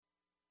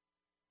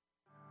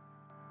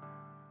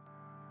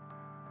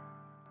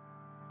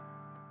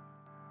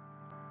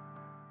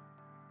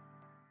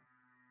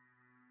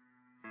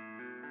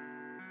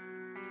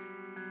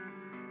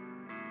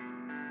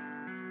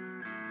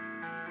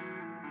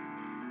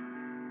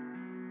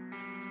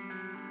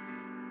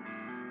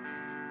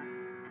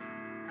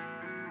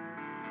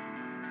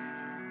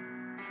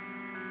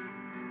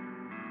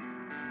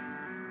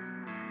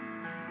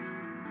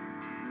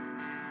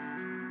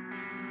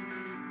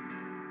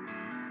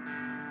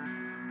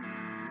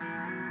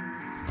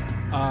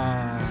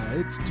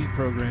It's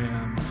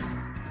Deprogrammed.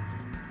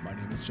 My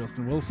name is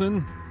Justin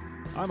Wilson.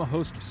 I'm a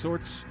host of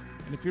sorts,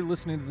 and if you're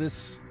listening to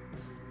this,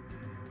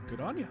 good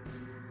on you.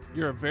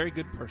 You're a very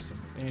good person,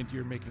 and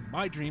you're making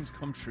my dreams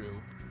come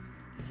true.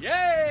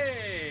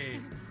 Yay!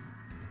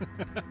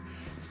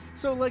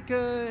 So,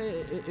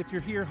 if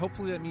you're here,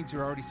 hopefully that means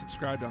you're already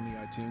subscribed on the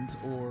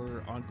iTunes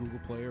or on Google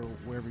Play or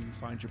wherever you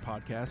find your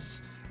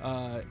podcasts.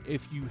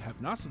 If you have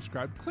not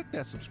subscribed, click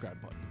that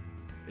subscribe button.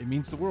 It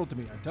means the world to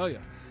me, I tell you.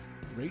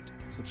 Rate,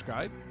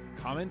 subscribe,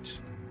 comment,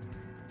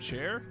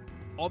 share.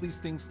 All these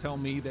things tell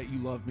me that you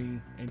love me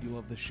and you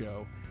love the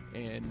show,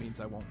 and means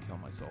I won't kill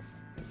myself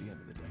at the end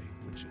of the day,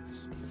 which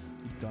is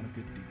you've done a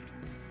good deed.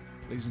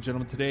 Ladies and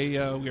gentlemen, today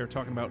we are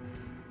talking about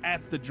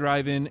At the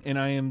Drive-In, and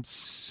I am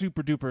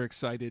super duper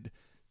excited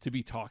to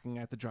be talking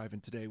at the Drive-In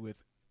today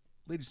with,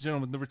 ladies and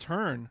gentlemen, the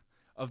return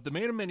of the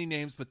man of many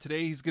names, but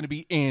today he's going to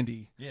be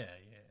Andy. Yeah.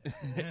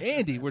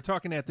 Andy, we're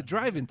talking at the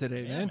Drive-In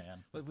today, man.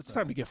 It's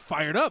time to get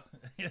fired up.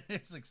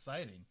 It's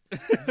exciting.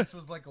 This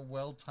was like a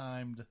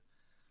well-timed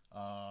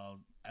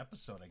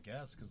episode, I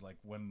guess, because like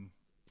when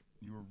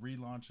you were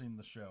relaunching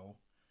the show,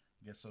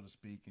 I guess so to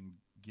speak, and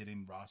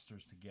getting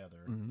rosters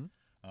together,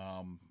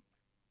 a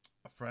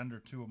friend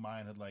or two of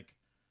mine had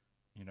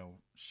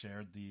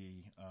shared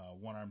the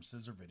one-arm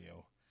scissor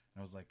video, and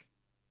I was like,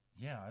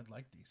 yeah, I'd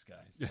like these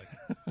guys.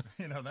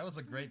 Like, that was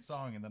a great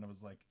song, and then I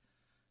was like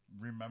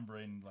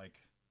remembering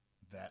like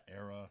that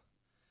era,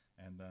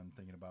 and then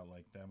thinking about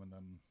like them, and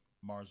then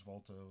Mars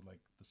Volta, like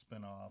the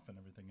spinoff and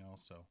everything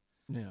else. So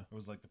yeah, it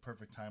was like the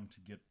perfect time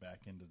to get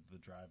back into the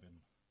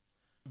drive-in.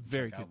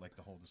 Very check good. Out, like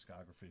the whole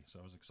discography.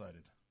 So I was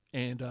excited.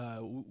 And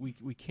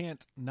we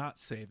can't not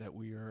say that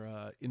we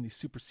are in the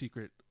super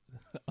secret,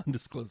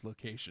 undisclosed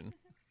location.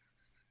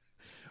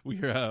 We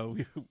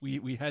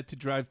had to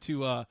drive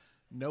to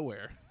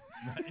nowhere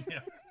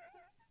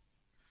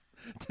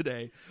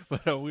today,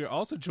 but we are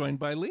also joined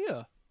by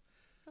Leah.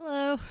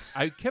 Hello.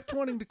 I kept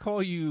wanting to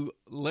call you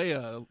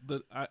Leia.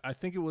 I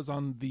think it was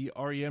on the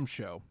REM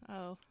show.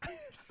 Oh.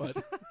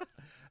 But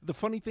the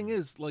funny thing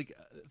is, like,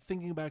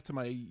 thinking back to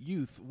my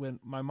youth,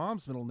 when my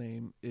mom's middle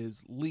name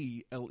is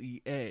Lee,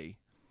 Lea,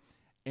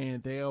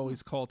 and they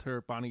always called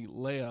her Bonnie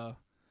Leia.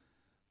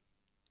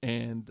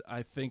 And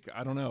I think,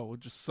 I don't know,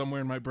 just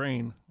somewhere in my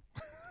brain.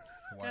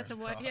 Got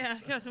some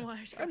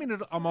wires. I mean,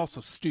 I'm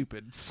also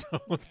stupid, so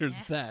there's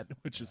that,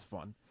 which is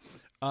fun.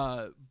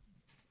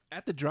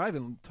 At the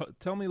Drive-In,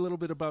 tell me a little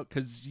bit about,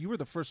 because you were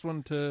the first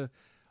one to,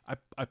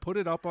 I put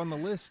it up on the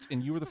list,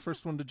 and you were the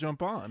first one to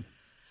jump on.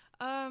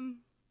 I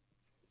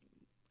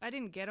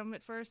didn't get them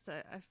at first.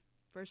 I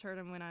first heard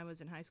them when I was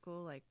in high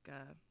school, like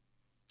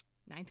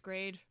 9th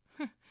grade.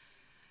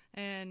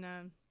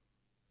 And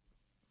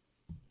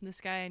this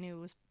guy I knew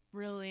was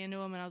really into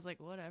them, and I was like,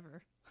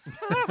 whatever.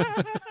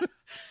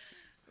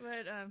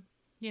 But,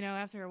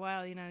 after a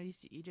while, you can't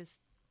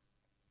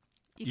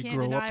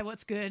deny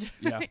what's good.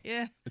 Yeah,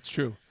 yeah, it's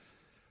true.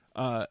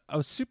 I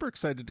was super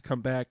excited to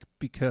come back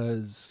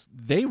because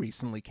they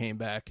recently came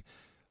back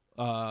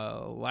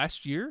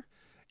last year,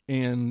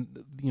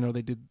 and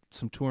they did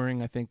some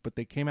touring, I think, but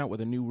they came out with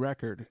a new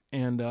record.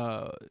 And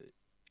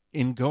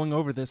in going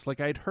over this,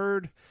 like, I'd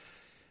heard,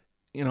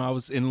 I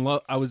was in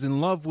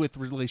love with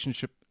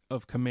Relationship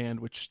of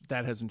Command, which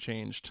that hasn't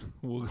changed.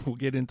 We'll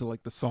get into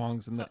like the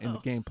songs and the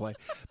gameplay,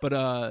 but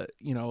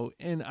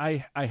and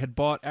I had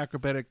bought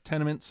Acrobatic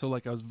Tenement, so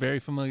like I was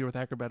very familiar with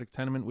Acrobatic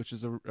Tenement, which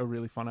is a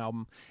really fun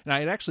album, and I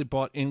had actually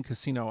bought In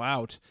Casino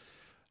Out.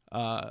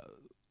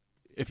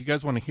 If you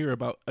guys want to hear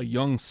about a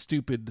young,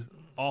 stupid,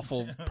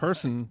 awful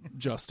person,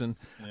 Justin,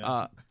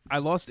 I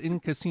lost In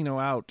Casino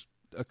Out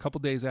a couple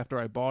days after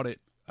I bought it.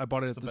 I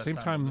bought it at the same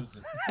time.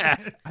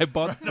 I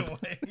bought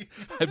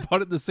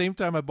it the same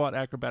time I bought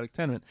Acrobatic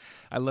Tenement.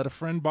 I let a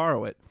friend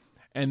borrow it,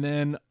 and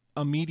then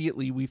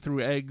immediately we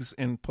threw eggs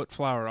and put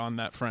flour on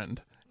that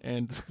friend,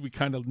 and we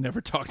kind of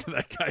never talked to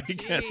that guy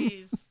again.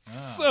 Jeez.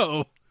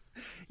 So,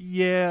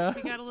 yeah,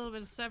 we got a little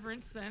bit of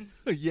severance then.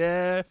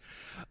 Yeah,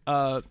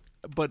 but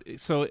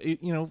so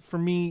for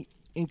me,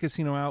 In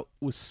Casino Out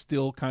was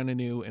still kind of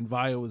new, and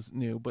Via was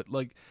new, but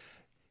like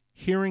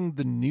hearing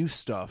the new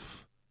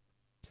stuff.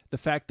 The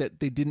fact that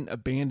they didn't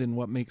abandon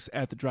what makes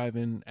At the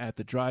Drive-In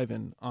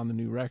on the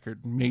new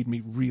record made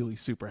me really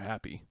super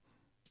happy.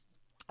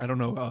 I don't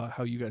know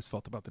how you guys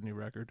felt about the new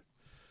record.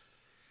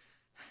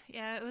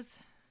 Yeah, it was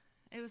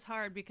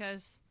hard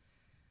because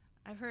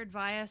I've heard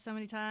Via so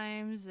many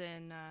times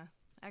and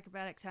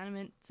Acrobatic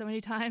Tenement so many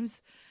times,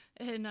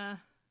 and I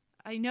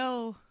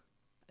know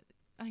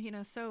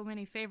so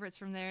many favorites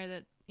from there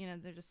that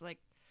they're just like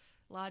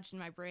lodged in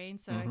my brain.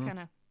 So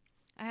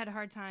I had a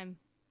hard time,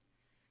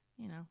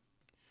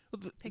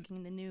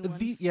 picking the new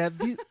ones.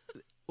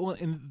 Well,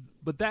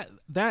 but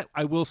that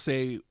I will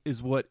say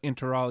is what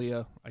Inter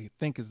Alia, I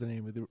think is the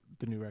name of the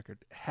new record,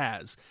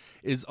 has.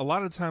 Is a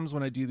lot of times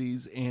when I do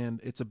these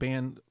and it's a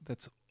band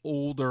that's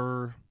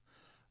older,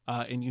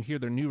 and you hear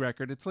their new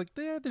record, it's like,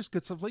 yeah, there's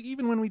good stuff. Like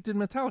even when we did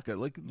Metallica,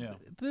 like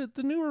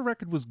the newer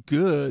record was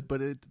good,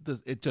 but it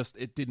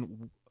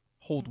didn't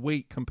hold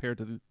weight compared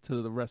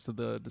to the rest of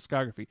the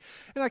discography.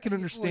 And I can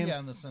understand. Well, yeah,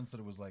 in the sense that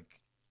it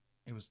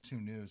was too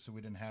new, so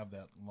we didn't have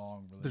that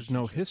long relationship. There's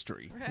no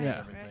history. Right. Yeah.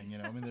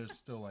 Everything, I mean, there's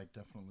still like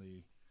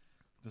definitely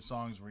the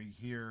songs where you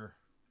hear,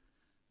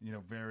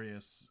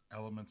 various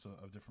elements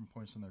of different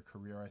points in their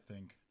career, I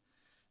think,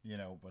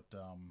 but,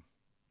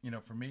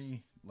 for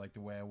me, like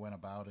the way I went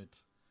about it,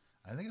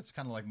 I think it's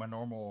kind of like my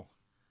normal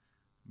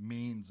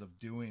means of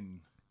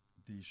doing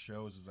these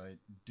shows is I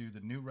do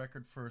the new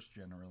record first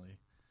generally,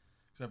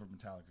 except for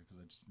Metallica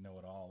because I just know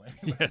it all.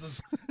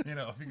 Yes.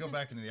 If you go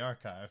back into the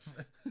archive,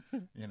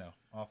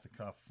 off the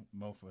cuff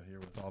mofa here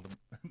with all the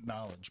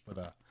knowledge,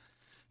 but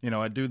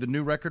I do the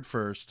new record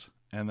first,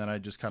 and then I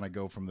just kind of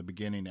go from the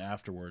beginning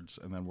afterwards,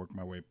 and then work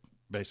my way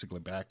basically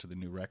back to the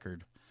new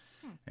record,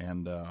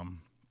 and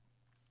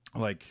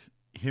like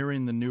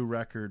hearing the new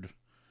record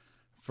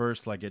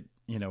first, like it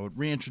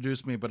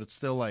reintroduced me, but it's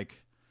still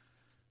like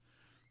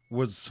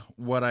was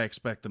what I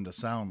expect them to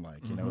sound like.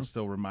 It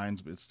still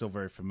reminds me, it's still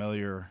very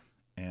familiar,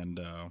 and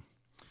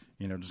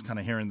just kind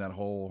of hearing that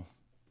whole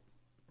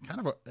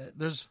kind of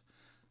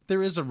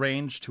there is a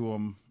range to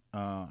them.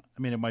 I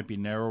mean, it might be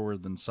narrower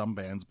than some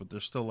bands, but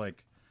there's still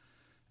like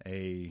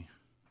a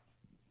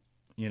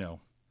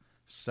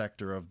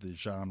sector of the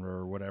genre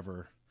or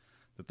whatever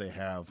that they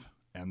have,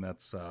 and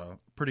that's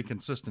pretty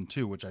consistent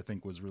too, which I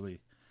think was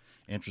really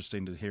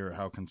interesting to hear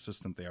how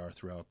consistent they are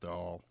throughout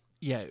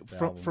Yeah,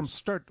 from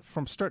start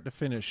to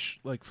finish,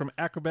 like from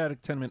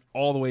Acrobatic Tenement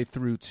all the way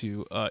through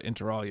to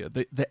Inter Alia,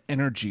 the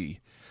energy,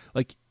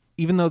 like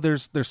even though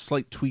there's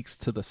slight tweaks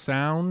to the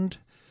sound,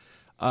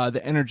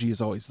 the energy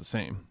is always the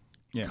same.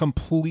 Yeah.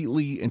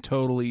 Completely and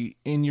totally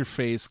in your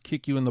face,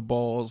 kick you in the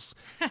balls.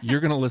 You're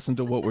gonna listen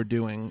to what we're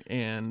doing,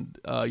 and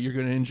you're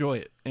gonna enjoy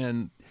it.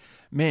 And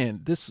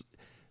man,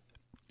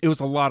 it was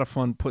a lot of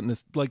fun putting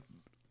this like.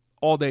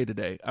 All day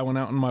today, I went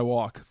out on my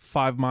walk,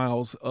 5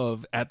 miles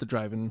of At the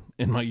Drive-In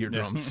in my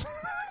eardrums.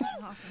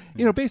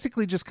 Awesome.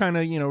 Basically just kind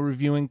of,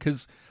 reviewing,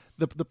 because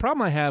the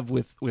problem I have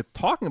with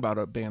talking about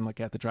a band like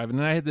At the Drive-In,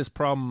 and I had this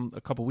problem a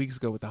couple weeks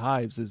ago with the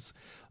Hives, is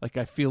like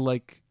I feel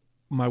like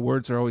my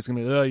words are always going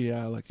to be, oh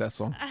yeah, I like that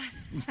song.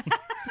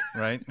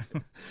 right?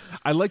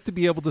 I like to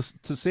be able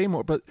to say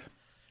more, but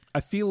I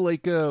feel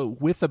like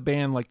with a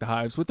band like the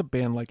Hives, with a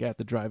band like At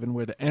the Drive-In,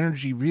 where the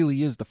energy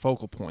really is the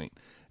focal point,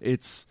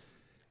 it's...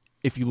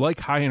 If you like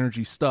high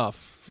energy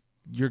stuff,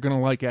 you're going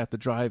to like At the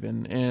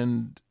Drive-In,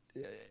 and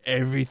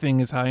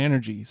everything is high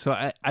energy. So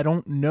I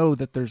don't know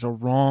that there's a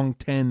wrong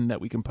 10 that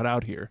we can put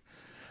out here.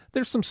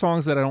 There's some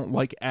songs that I don't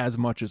like as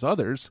much as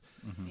others,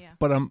 Yeah.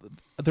 but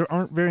there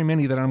aren't very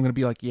many that I'm going to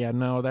be like, yeah,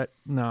 no, that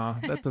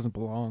doesn't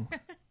belong.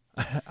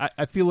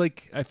 I feel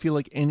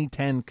like any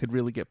 10 could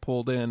really get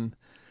pulled in.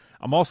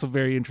 I'm also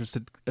very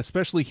interested,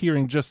 especially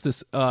hearing just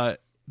this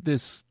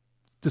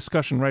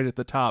discussion right at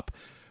the top,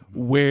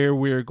 where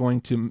we're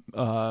going to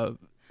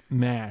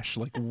mash,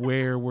 like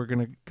where we're going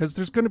to, because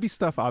there's going to be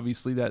stuff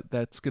obviously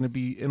that's going to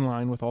be in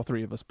line with all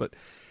three of us, but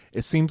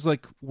it seems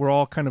like we're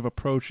all kind of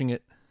approaching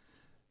it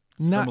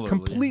not Similarly.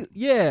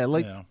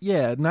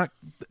 complete, not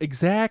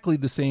exactly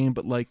the same,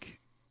 but like,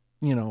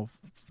 on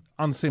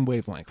the same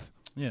wavelength.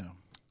 Yeah.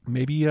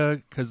 Maybe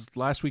because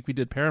last week we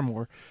did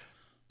Paramore.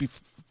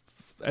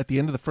 At the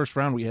end of the first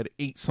round, we had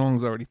 8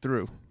 songs already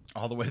through.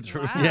 All the way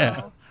through. Wow.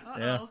 Yeah. Uh-oh.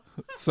 Yeah.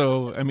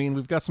 So, I mean,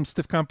 we've got some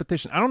stiff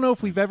competition. I don't know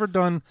if we've ever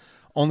done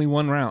only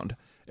one round.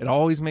 It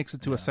always makes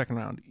it to a second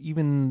round.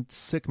 Even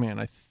Sick Man,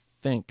 I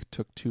think,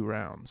 took 2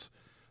 rounds.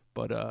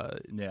 But,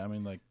 yeah, I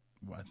mean, like,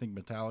 I think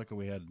Metallica,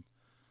 we had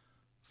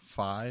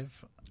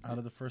 5 out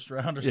of the first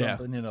round or Yeah.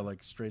 something,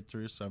 like straight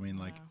through. So, I mean,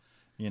 like,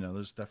 Wow.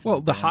 there's definitely.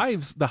 well, the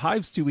bands-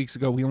 Hives 2 weeks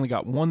ago, we only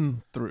got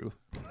 1 through.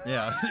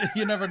 Yeah.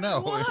 You never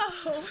know. Whoa.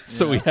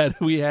 So Yeah.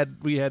 we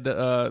had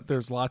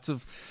there's lots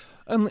of,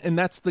 and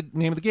that's the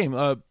name of the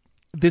game.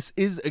 This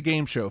is a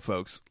game show,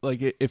 folks.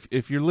 Like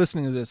if you're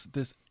listening to this,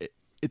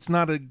 it's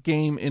not a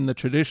game in the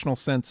traditional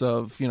sense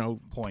of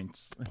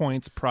Points.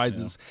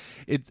 prizes.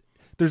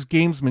 There's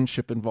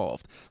gamesmanship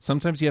involved.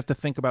 Sometimes you have to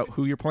think about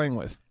who you're playing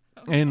with.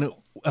 And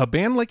a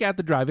band like At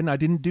the Drive-In, I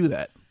didn't do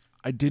that.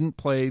 I didn't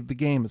play the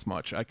game as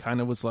much. I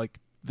kind of was like,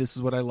 this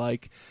is what I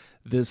like.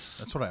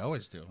 That's what I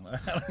always do.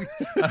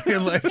 I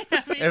mean, like,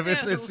 if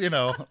it's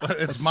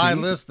it's my See?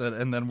 list,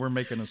 and then we're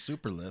making a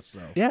super list.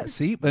 So Yeah,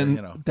 see,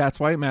 and that's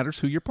why it matters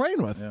who you're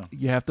playing with. Yeah.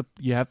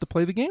 You have to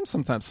play the game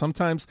sometimes.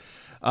 Sometimes,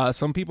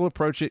 some people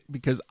approach it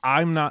because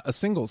I'm not a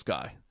singles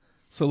guy.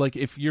 So, like,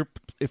 if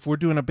we're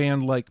doing a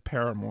band like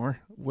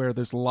Paramore, where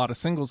there's a lot of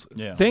singles,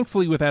 Yeah.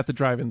 thankfully with At the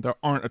Drive-In, there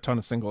aren't a ton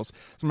of singles.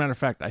 As a matter of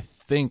fact, I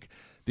think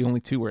the only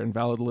 2 were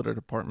Invalid Litter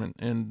Department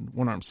and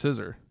One Arm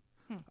Scissor.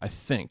 I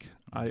think.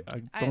 I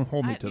don't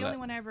hold me to The that. only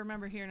one I ever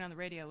remember hearing on the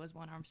radio was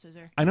One Arm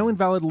Scissor. I know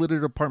Invalid Litter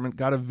Department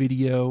got a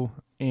video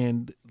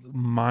and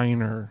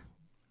minor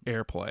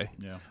airplay.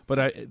 Yeah.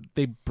 But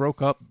they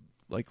broke up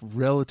like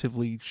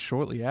relatively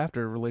shortly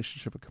after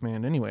Relationship of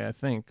Command anyway, I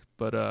think.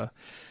 But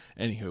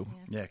anywho.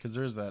 Yeah, because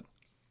there's that,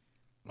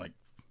 like,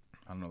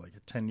 I don't know, like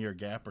a 10-year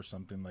gap or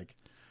something. Like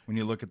when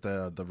you look at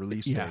the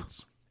release Yeah.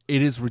 dates,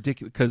 It is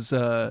ridiculous because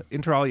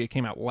Inter Alia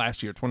came out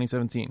last year,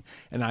 2017,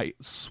 and I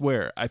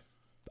swear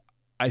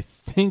I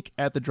think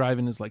At the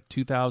Drive-In is like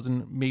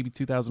 2000, maybe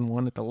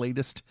 2001 at the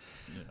latest.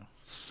 Yeah.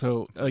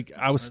 So like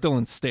I was still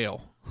in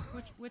stale.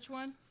 Which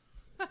one?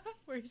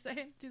 Were you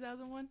saying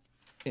 2001?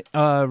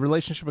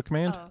 Relationship of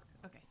Command. Oh,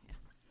 okay. Yeah.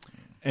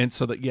 And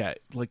so that, yeah,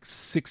 like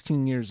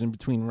 16 years in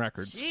between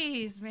records.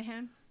 Jeez,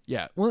 man.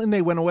 Yeah. Well, and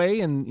they went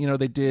away and,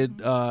 they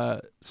did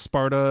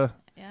Sparta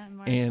Yeah,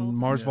 and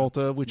Mars Yeah.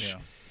 Volta, which, Yeah.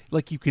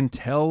 like, you can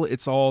tell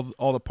it's all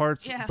the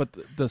parts, Yeah. but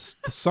the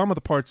sum of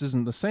the parts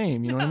isn't the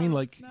same. You know what I mean?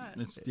 Like,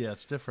 it's not.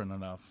 It's different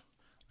enough.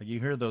 Like you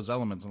hear those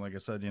elements, and like I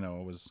said, it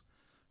was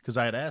because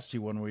I had asked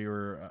you when we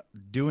were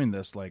doing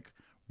this, like,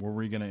 were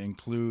we going to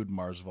include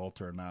Mars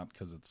Volta or not?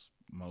 Because it's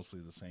mostly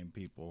the same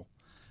people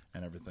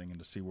and everything, and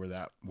to see where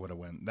that would have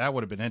went. That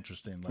would have been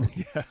interesting,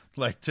 like,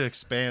 like to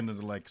expand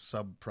into like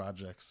sub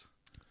projects.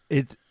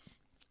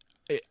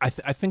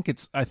 I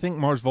think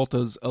Mars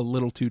Volta's a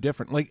little too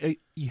different. Like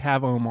you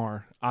have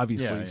Omar,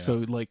 obviously, Yeah. so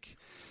like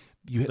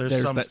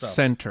there's some that stuff.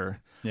 center,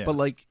 Yeah. but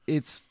like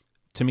it's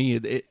to me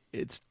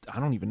it's I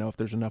don't even know if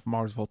there's enough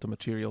Mars Volta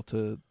material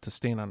to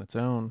stand on its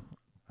own.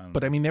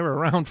 But I mean, they were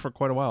around for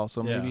quite a while,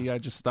 so Yeah. maybe I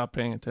just stopped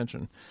paying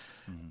attention.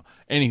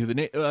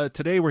 Anywho,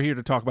 today we're here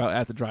to talk about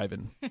At the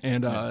Drive-In,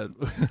 and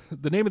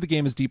the name of the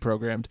game is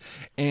Deprogrammed.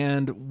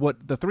 And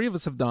what the three of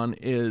us have done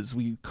is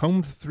we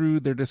combed through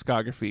their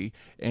discography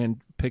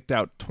and picked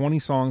out 20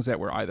 songs that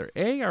were either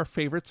A, our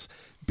favorites,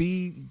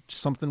 B,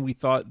 something we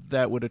thought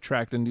that would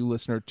attract a new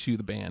listener to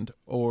the band,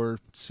 or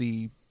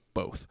C,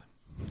 both,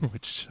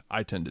 which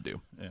I tend to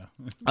do.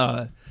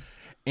 Yeah.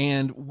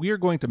 And we're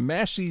going to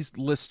mash these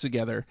lists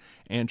together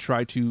and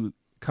try to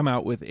come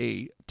out with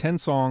a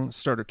 10-song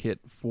starter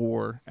kit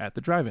for At the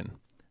Drive-In.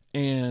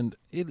 And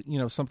it,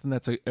 something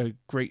that's a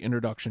great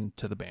introduction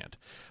to the band.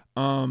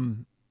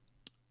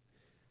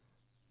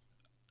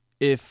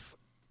 If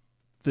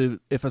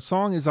a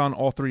song is on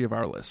all three of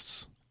our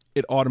lists,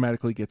 it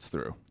automatically gets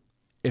through.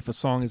 If a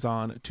song is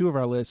on two of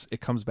our lists,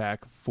 it comes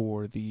back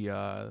for the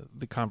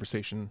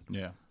conversation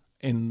Yeah.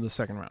 in the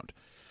second round.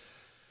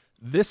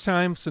 This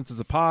time, since it's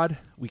a pod,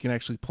 we can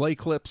actually play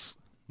clips.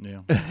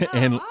 Yeah.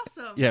 And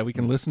awesome. yeah, we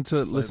can listen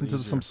to easier.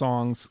 some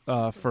songs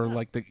for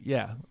like the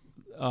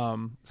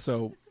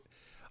so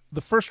the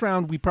first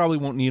round we probably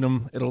won't need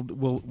them.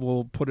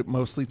 We'll put it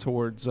mostly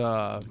towards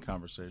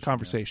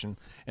conversation,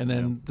 and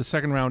then the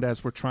second round,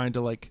 as we're trying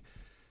to like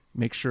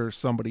make sure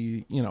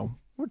somebody,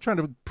 we're trying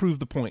to prove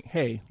the point.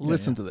 Hey,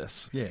 listen to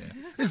this. Yeah.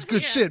 It's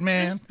good shit,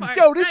 man. This part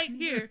Yo, this- right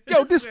here.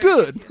 Yo, this is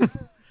where it good. gets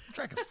you.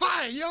 Track is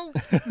fire, yo.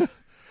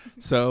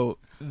 So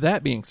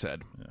that being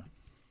said,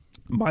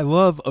 my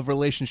love of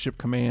Relationship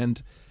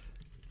Command,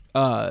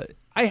 I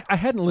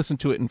hadn't listened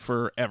to it in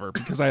forever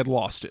because I had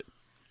lost it.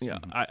 Yeah,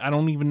 I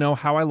don't even know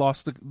how I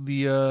lost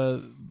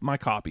the my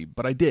copy,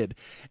 but I did,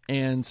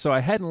 and so I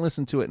hadn't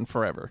listened to it in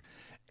forever.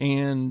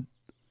 And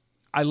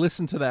I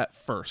listened to that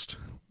first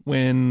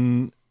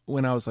when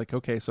I was like,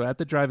 okay, so At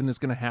the Drive-In is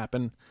going to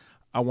happen.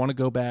 I want to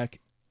go back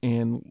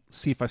and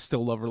see if I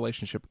still love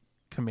Relationship of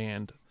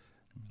Command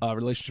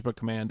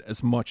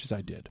as much as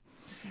I did.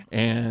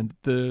 And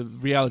the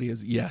reality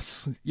is,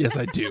 yes,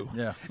 I do.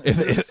 Yeah.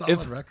 If-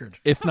 Solid record.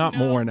 If not No,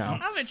 more now.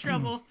 I'm in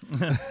trouble.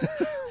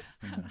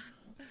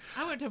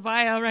 I went to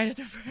Via right at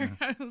the first.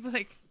 I was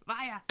like,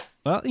 Via.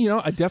 Well,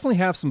 I definitely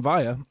have some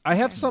Via. I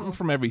have something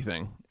from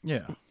everything,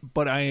 Yeah.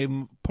 but I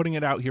am putting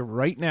it out here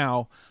right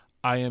now.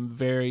 I am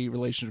very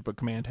Relationship of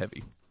Command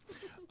heavy.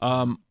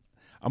 I'm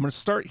going to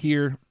start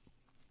here,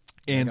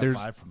 and I got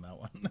 5 from that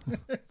one.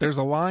 there's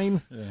a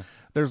line. Yeah.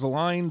 There's a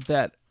line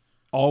that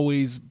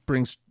always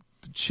brings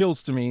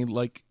chills to me,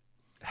 like,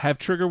 have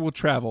trigger will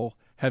travel.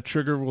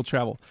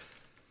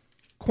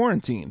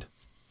 Quarantined.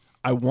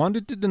 I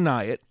wanted to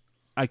deny it.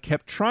 I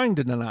kept trying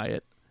to deny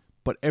it,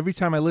 but every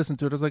time I listened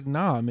to it, I was like,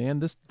 nah, man,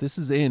 this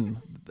is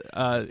in.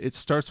 It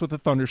starts with a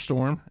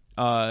thunderstorm,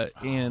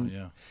 and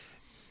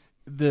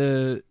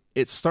Yeah.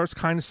 it starts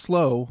kind of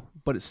slow,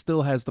 but it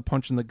still has the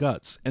punch in the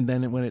guts. And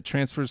then when it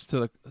transfers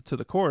to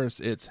the chorus,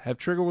 it's have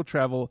trigger will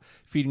travel,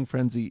 feeding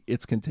frenzy,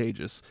 it's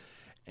contagious.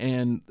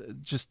 And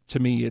just to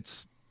me,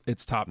 it's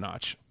top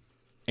notch.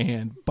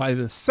 And by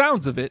the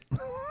sounds of it,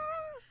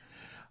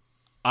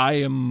 I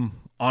am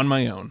on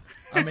my own.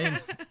 I mean,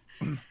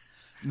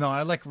 no,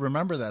 I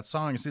remember that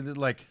song. See,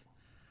 like,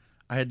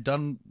 I had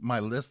done my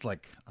list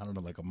like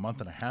a month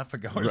and a half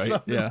ago or Right,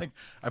 something. yeah. Like,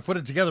 I put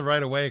it together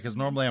right away because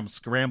normally I'm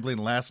scrambling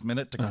last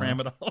minute to cram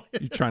it all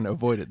in. You're trying to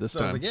avoid it this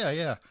So I was time. like,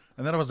 yeah.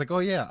 And then I was like, oh,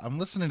 yeah, I'm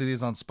listening to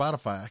these on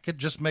Spotify. I could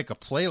just make a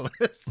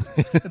playlist.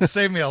 It'd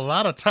save me a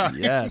lot of time.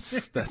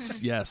 Yes,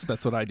 that's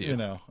what I do.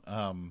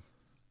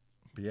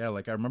 But yeah,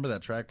 like I remember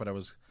that track, but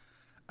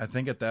I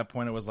think at that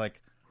point it was like,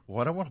 well,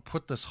 I don't want to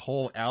put this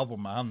whole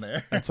album on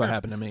there. That's what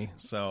happened to me.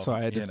 So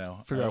I had to figure that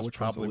out was which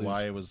ones to probably lose.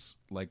 why it was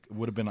like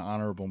would have been an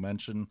honorable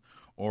mention,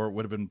 or it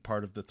would have been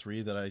part of the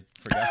 3 that I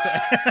forgot to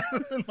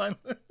add in my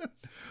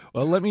list.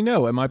 Well, let me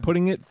know. Am I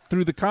putting it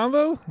through the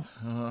convo,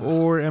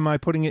 or am I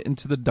putting it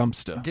into the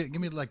dumpster? Give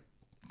me like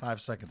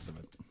 5 seconds of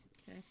it.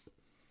 Okay.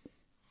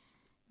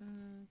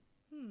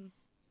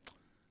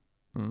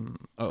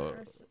 Oh,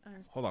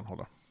 hold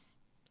on.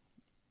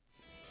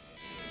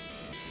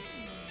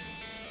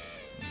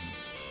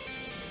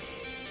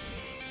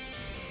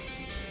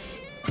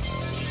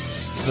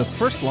 The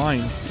first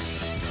line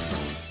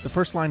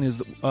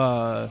is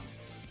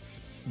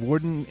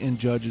Warden and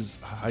judges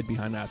hide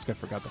behind mask. I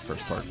forgot the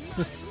first part.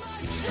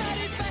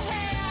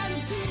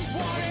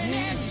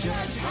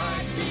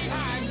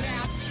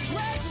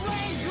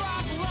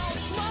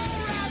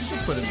 Should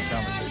put in the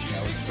conversation.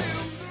 I would say,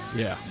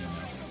 Yeah.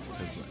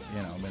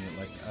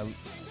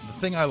 The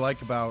thing I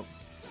like about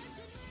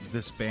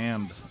this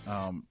band,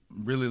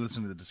 really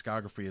listening to the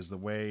discography, is the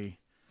way,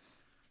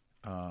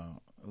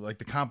 like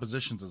the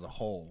compositions as a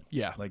whole.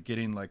 Yeah. Like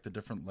getting like the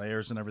different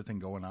layers and everything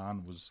going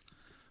on was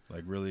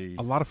like really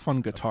A lot of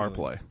fun guitar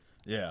play,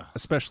 yeah.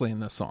 especially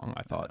in this song,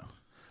 I thought. All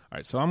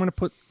right, so I'm going to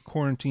put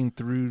Quarantine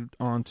through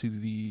onto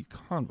the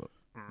convo.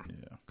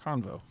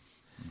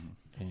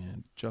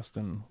 And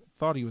Justin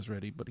thought he was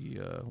ready, but he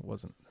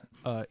wasn't.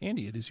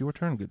 Andy, it is your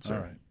turn, good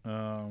sir. All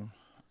right.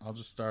 I'll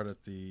just start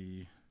at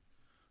the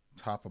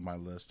top of my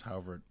list.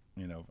 However,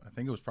 I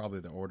think it was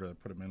probably the order I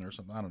put them in or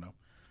something. I don't know.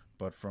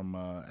 But from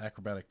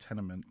Acrobatic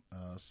Tenement,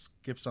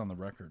 Skips on the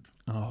Record.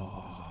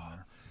 Oh,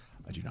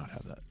 I do not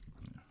have that.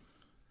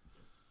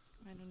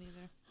 I don't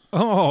either.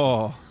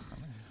 Oh,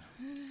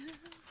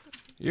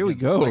 here we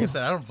go. Like I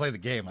said, I don't play the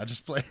game. I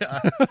just play.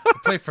 I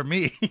play for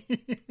me.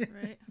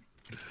 Right.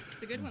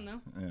 It's a good one, though.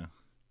 Yeah.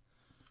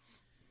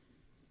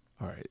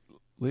 All right,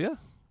 Leah?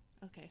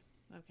 Okay.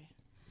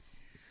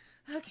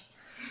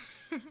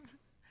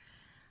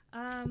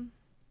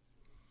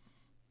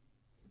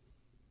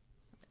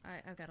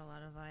 I've got a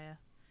lot of Via.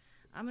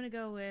 I'm gonna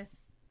go with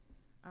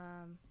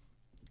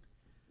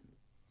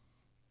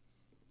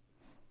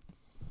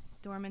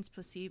Dorman's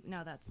Placebo.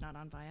 No, that's not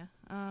on Via.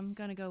 I'm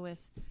gonna go with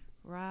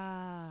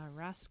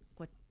Rasquatch.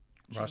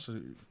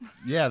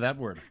 Yeah, that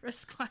word.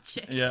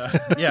 Rasquatch.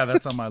 Yeah,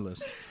 that's on my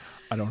list.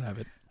 I don't have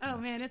it. Oh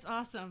man, it's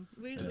awesome.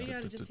 We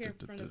gotta just hear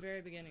from the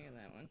very beginning of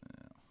that one.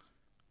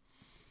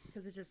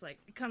 Because it's just like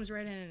it comes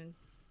right in and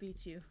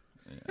beats you.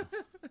 Yeah.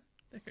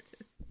 There it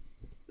is.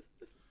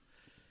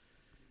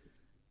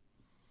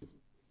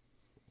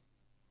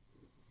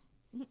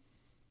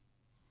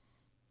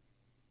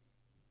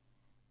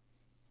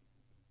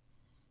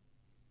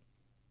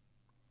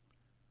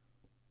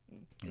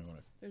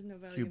 There's no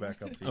value. Cue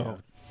back up the. Oh.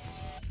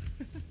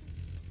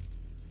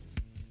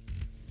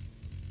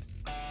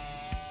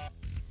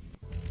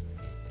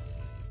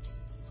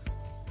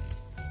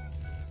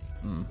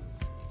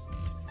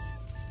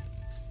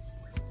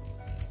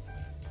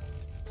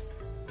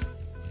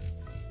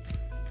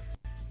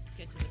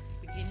 Get to the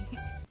beginning.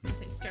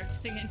 They start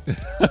singing.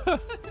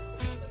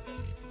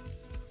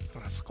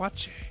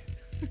 Rasquatch.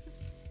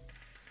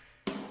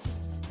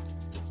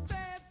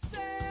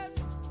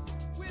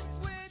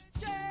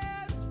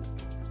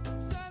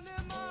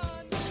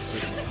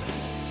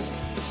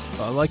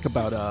 What I like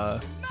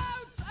about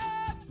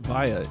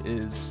Via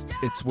is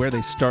it's where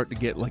they start to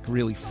get like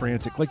really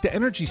frantic. Like the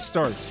energy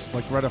starts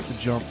like right off the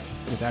jump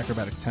with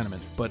Acrobatic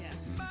Tenement, but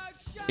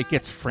it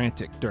gets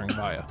frantic during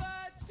Via.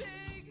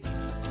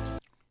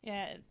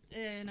 Yeah,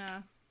 and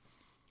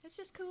it's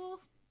just cool.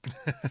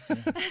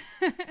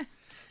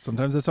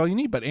 Sometimes that's all you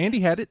need, but Andy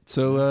had it,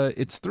 so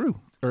it's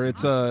through, or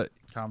it's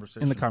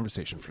Conversation. in the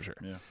conversation for sure.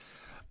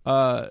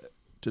 Yeah.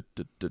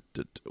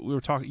 You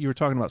were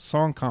talking about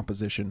song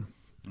composition,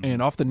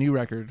 and off the new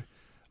record,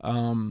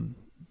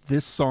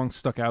 this song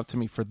stuck out to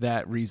me for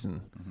that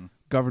reason.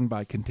 Governed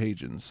by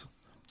Contagions.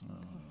 Is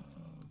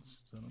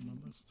that on my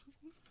list?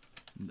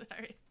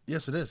 Sorry.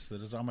 Yes, it is.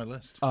 It is on my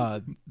list.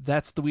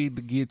 That's the way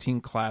the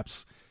guillotine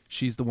claps.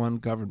 She's the one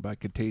governed by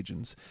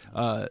Contagions.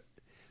 I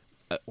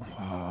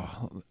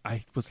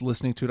was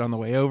listening to it on the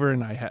way over,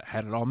 and I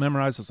had it all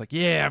memorized. I was like,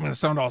 yeah, I'm going to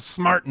sound all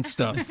smart and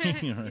stuff.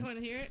 You want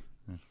to hear it?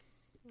 What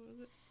was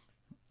it?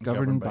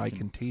 Governed by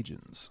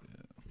Contagions. Yeah.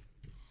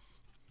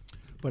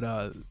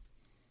 But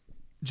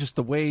just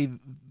the way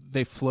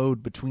they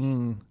flowed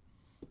between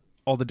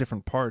all the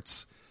different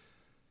parts,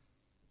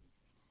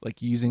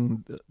 like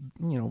using,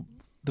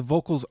 the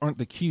vocals aren't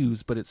the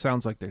cues, but it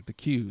sounds like they're the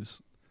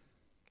cues.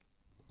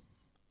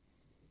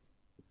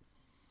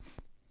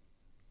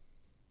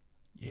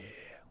 Yeah.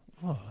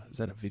 Oh, is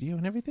that a video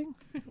and everything?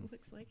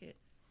 Looks like it.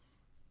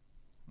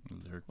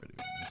 Lyric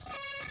video.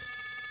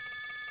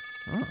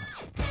 Oh.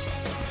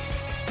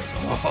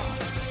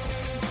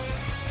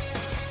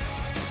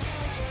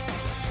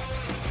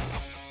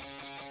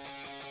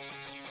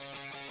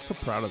 So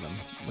proud of them,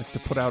 like to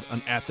put out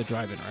an At the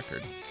Drive-In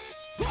record.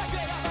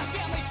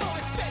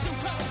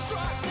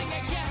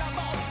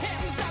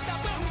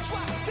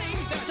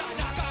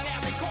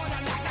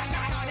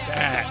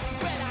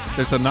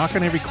 There's a knock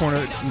on every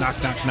corner,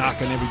 knock, knock,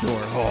 knock on every door.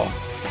 Oh.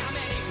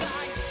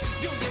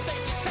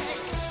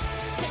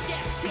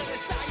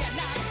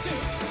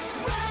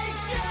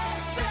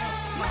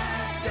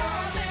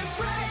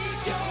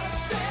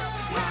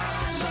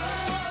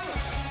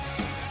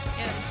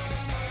 Yeah.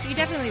 He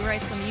definitely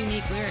writes some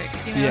unique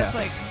lyrics. Yeah.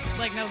 It's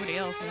like nobody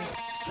else.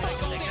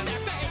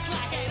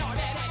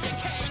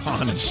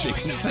 Han is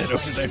shaking his head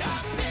over there.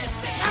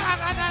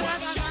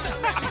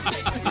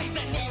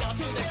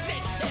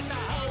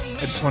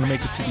 I just want to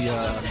make it to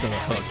the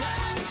hook.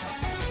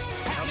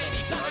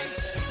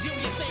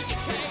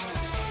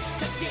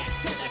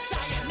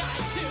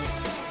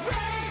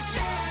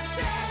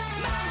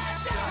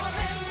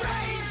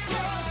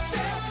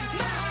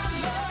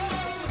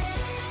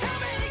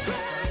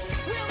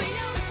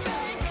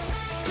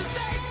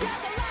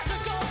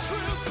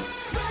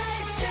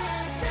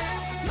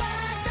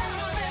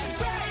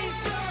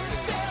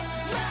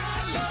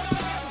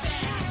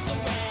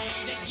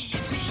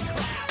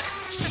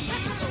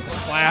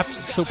 Clap.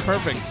 It's so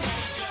perfect.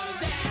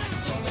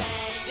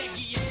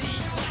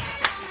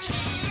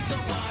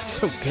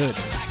 So good.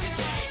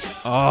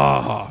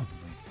 Oh,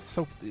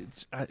 so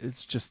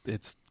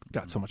it's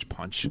got so much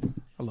punch.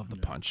 I love the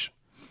punch.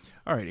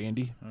 All right,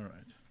 Andy. All right.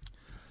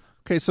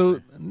 Okay,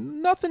 so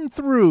nothing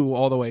through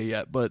all the way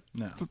yet, but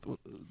No.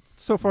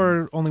 So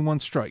far only one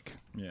strike.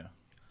 Yeah.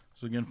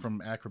 So again,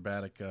 from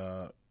acrobatic,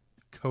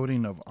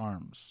 coating of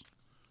arms.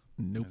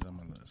 Nope. Is on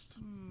my list.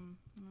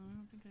 No, I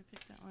don't think I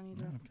picked that one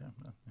either. Okay.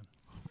 Well,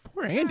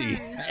 Poor Andy.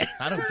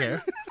 I don't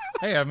care.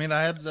 Hey, I mean,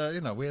 I had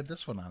we had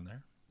this one on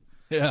there.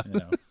 Yeah.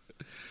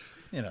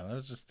 It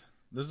was just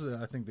this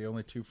is I think the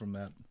only two from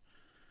that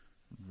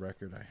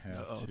record I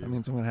have. Oh, too. that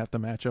means I'm gonna have to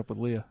match up with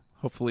Leah.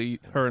 Hopefully,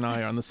 her and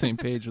I are on the same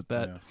page with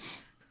that. Yeah.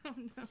 Oh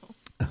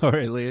no. All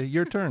right, Leah,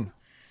 your turn.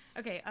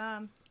 Okay,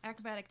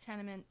 acrobatic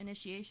tenement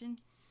initiation.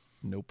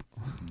 Nope.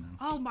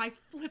 Oh my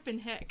flippin'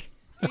 heck!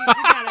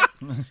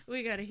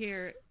 We gotta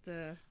hear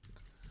the.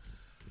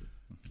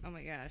 Oh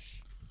my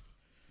gosh!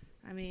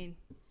 I mean,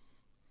 Look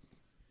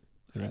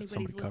at that, anybody's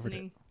somebody covered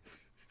it.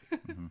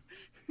 listening,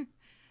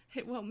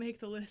 it won't make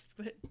the list.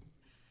 But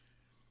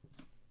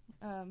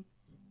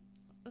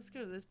let's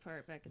go to this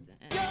part back at the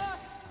end.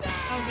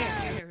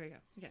 Oh, here we go.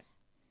 Okay.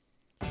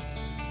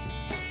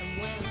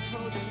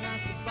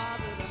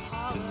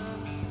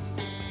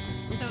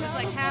 So it's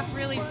like half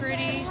really pretty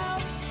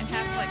and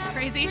half like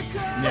crazy.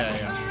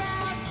 Yeah.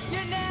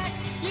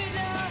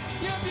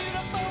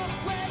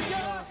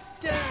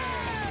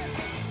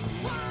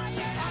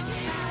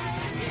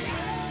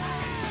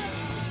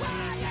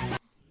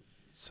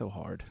 So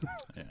hard.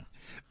 Yeah.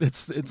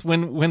 It's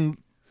when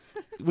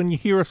you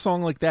hear a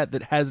song like that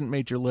hasn't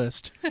made your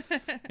list,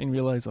 and you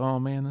realize, oh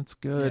man, that's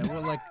good. Yeah,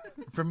 well, like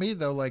for me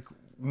though, like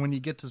when you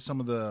get to some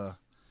of the,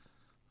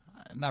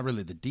 not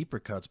really the deeper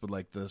cuts, but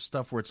like the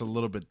stuff where it's a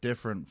little bit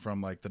different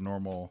from like the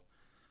normal,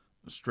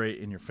 straight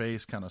in your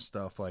face kind of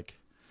stuff. Like,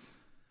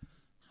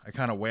 I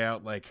kind of weigh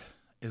out like,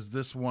 is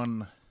this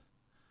one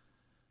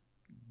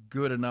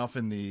good enough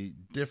in the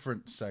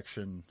different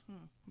section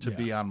to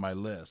be on my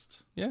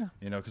list? Yeah.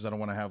 Because I don't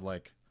want to have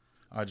like,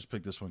 I just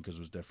picked this one because it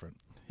was different.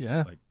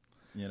 Yeah. Like,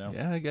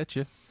 Yeah, I get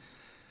you.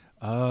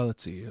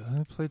 Let's see.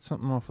 I played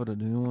something off of a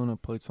new one. I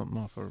played something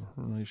off a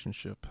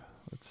relationship.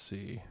 Let's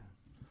see.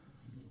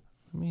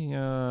 Let me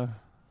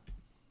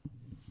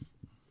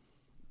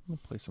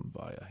play some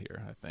Via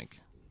here, I think.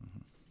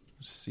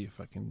 Just see if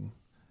I can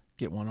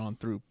get one on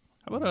through.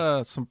 How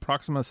about some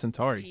Proxima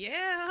Centauri?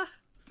 Yeah.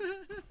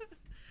 Utopia.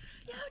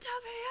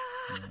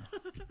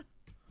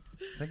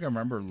 I think I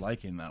remember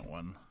liking that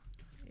one.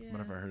 Yeah.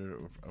 But if I heard it,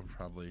 I would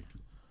probably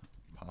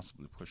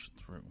possibly push it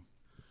through.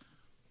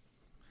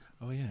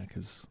 Oh, yeah,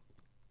 because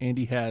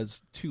Andy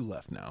has 2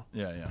 left now.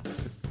 Yeah.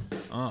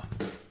 Uh,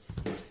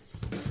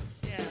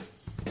 Yeah.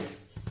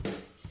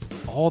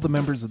 all the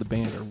members of the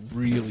band are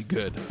really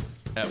good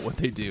at what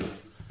they do.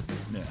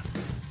 Yeah.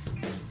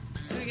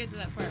 Let me get to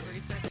that part where he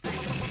starts screaming.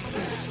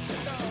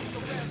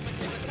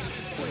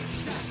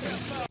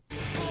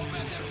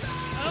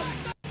 Oh.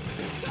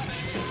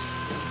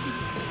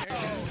 There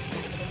it goes.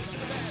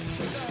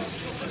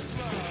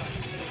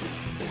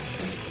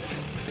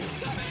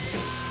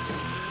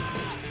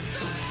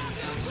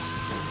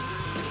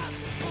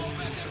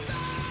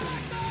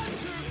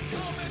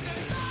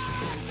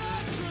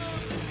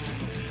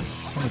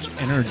 So much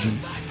energy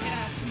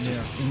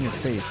Yeah. in your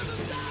face.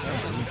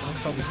 I'll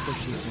probably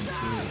push this one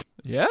through.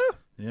 Yeah?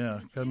 Yeah.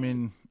 I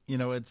mean,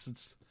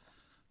 it's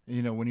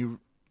when you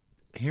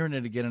hearing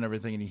it again and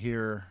everything, and you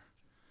hear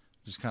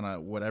just kind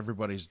of what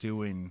everybody's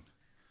doing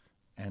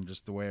and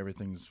just the way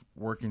everything's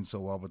working so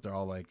well, but they're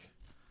all like,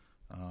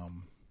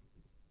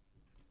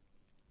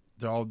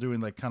 they're all doing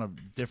like kind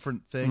of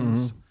different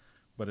things,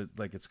 but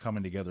it's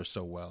coming together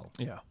so well.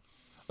 Yeah.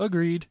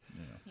 Agreed.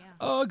 Yeah.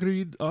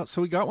 Agreed.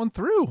 So we got one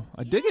through.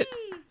 I dig it. Yay.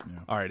 Yeah.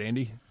 All right,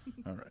 Andy.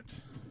 All right. Let's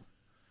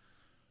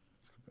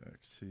go back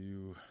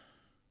to.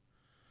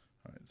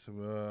 All right. So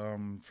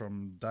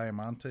from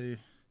Diamante,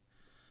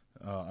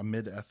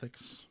 Amid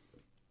Ethics.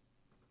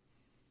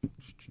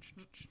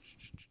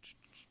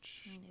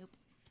 Nope.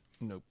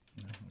 Nope.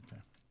 Yeah,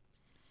 okay.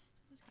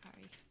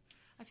 Sorry.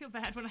 I feel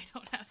bad when I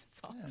don't have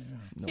the songs. Yeah.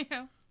 Nope. You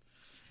know?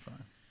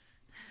 Fine.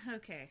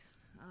 Okay.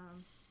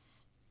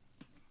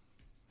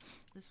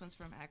 This one's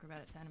from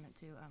Acrobatic Tenement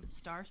too.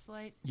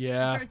 Starlight. I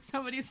Yeah. heard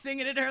somebody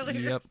singing it earlier.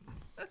 Yep.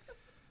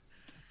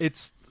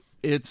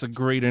 It's a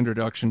great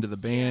introduction to the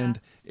band.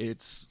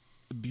 It's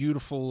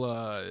beautiful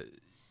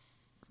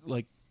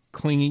like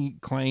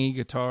clangy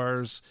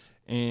guitars,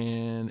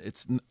 and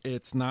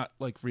it's not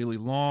like really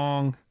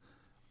long,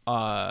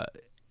 and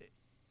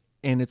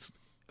it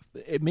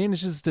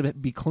manages to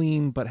be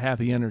clean but have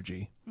the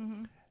energy.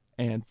 Mm-hmm.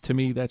 And to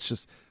me, that's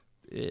just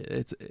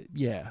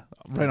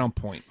right on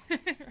point. Right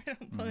on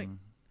point.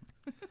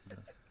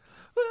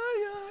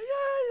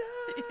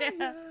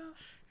 Yeah.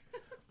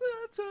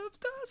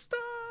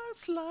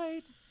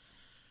 Starlight.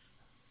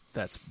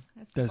 That's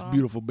the bomb.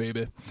 beautiful,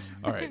 baby.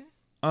 All right.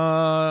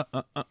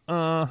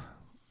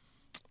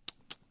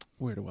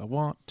 Where do I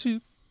want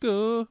to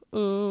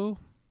go?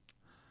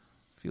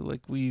 Feel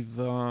like we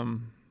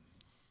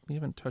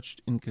haven't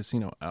touched In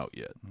Casino Out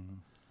yet.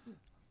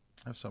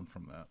 I have some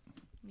from that.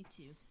 Me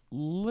too.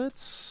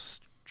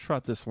 Let's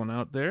trot this one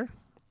out there.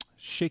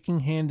 Shaking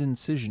Hand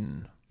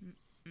Incision.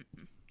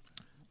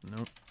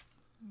 Nope.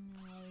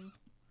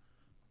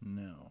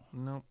 No.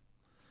 Nope.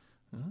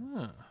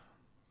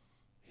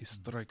 He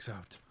strikes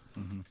out.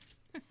 Mm-hmm.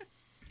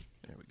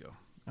 There we go.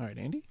 All right,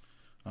 Andy?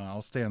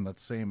 I'll stay on that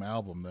same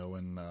album, though,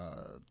 in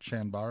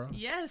Chanbara.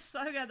 Yes,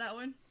 I got that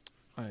one.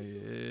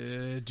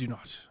 I do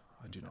not.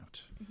 You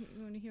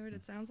want to hear what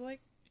it sounds like?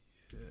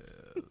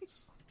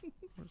 Yes.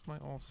 Where's my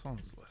all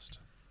songs list?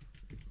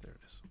 There it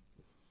is.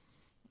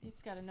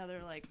 It's got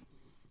another, like,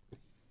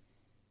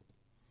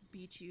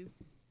 beat you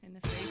in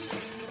the face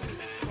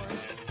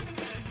chorus.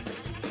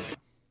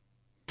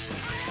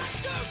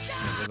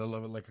 Yeah, they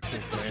love it like a cool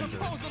banjo.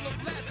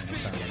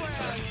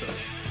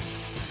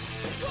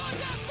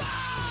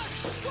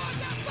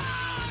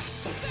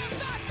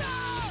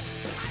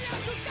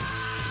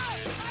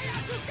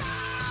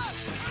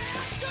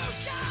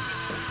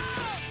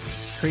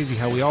 It's crazy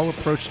how we all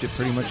approached it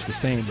pretty much the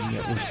same, and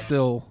yet we're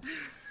still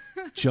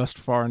just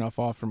far enough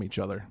off from each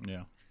other.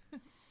 Yeah.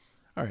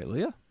 All right,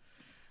 Leah?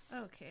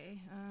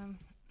 Okay. All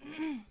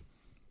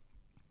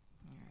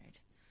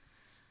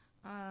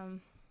right.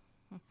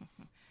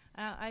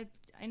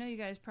 I know you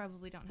guys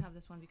probably don't have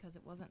this one because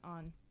it wasn't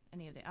on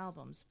any of the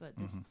albums, but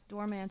this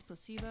Doorman's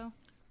Placebo.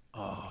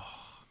 Oh,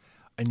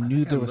 I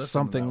knew there was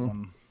something.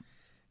 One,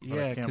 yeah,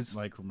 I can't because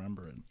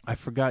remember it. I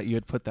forgot you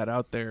had put that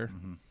out there,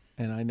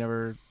 and I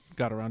never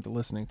got around to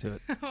listening to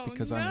it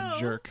because I'm a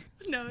jerk.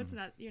 No, it's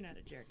not. You're not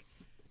a jerk.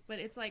 But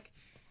it's like,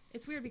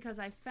 it's weird because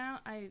I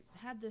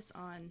had this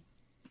on.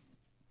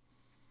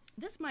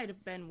 This might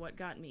have been what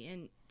got me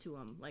into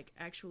them, like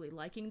actually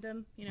liking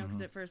them,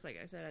 because at first, like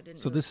I said, I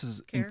didn't really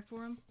care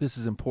for them. This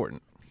is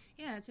important.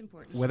 Yeah, it's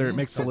important. Whether it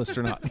makes the list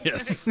or not,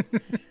 yes.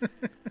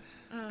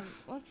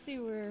 Let's see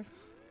where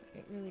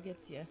it really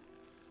gets you.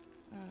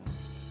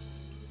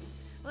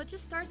 Well, it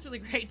just starts really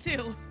great,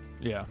 too.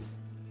 Yeah.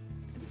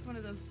 It's one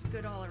of those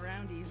good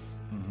all-aroundies.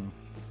 Mm-hmm.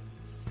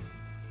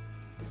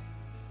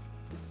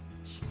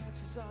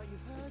 Chances are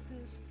you've heard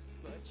this,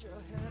 but your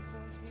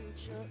headphones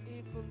mute your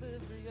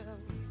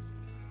equilibrium.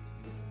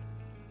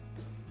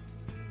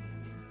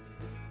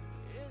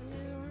 In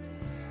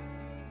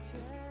hearing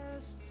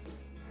tests,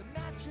 the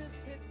mattress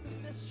hit the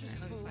mistress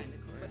Let me full. find the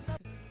chorus.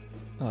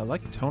 I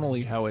like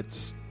tonally how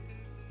it's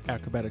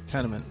Acrobatic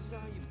Tenement,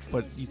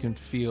 but you can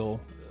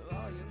feel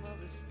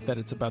that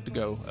it's about to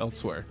go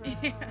elsewhere.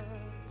 Yeah.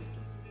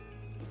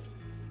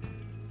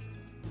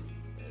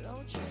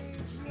 Don't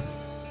change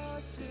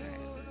your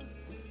tune.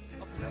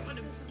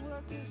 Apprentice's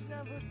work is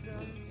never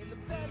done. In the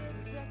bed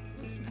and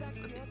breakfast back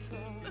your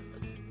tongue.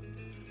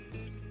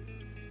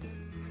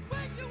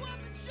 Wake you up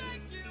and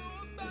shake you,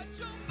 but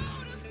your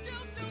motor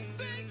skills still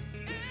speak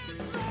in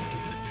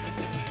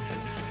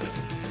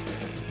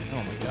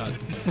Oh my god.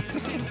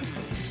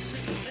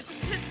 It's a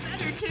bit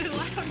better, too. I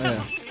don't know.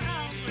 Yeah.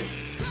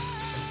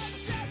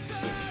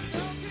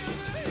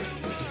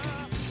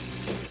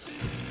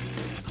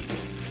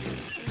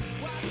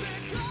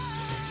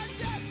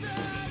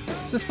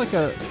 Is this like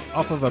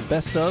off of a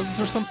best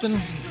ofs or something?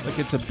 Like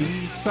it's a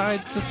B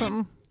side to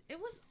something? It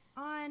was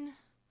on,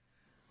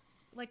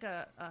 like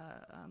a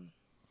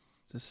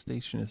This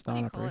station is what do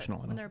you call it? non-operational.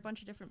 When there are a bunch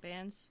of different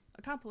bands.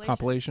 A compilation.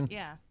 Compilation?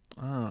 Yeah.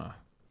 Ah.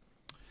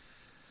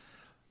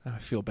 I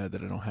feel bad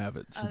that I don't have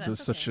it since it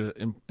was that's such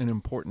an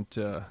important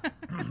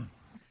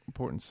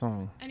important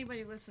song.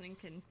 Anybody listening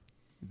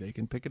They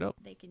can pick it up.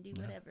 they can do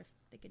whatever.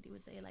 They can do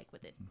what they like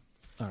with it.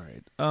 All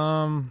right.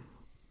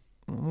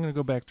 I'm going to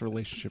go back to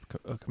Relationship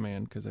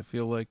Command because I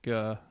feel like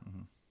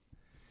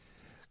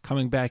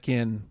coming back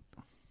in,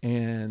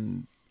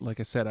 and like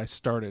I said, I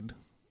started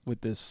with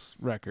this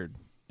record,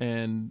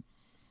 and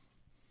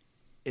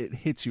it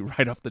hits you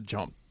right off the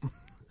jump.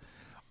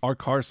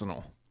 Ark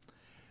Arsenal.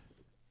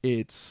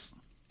 It's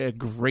a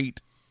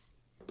great,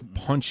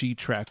 punchy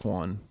track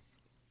one.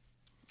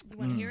 You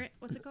want to hear it?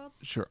 What's it called?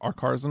 Sure.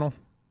 Ark Arsenal.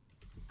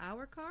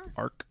 Our Car?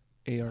 Ark.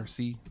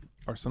 A-R-C.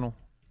 Arsenal.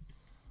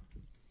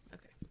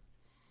 Okay.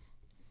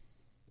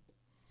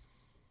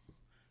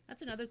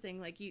 That's another thing.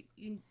 Like, you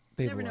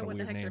They have never a lot know of what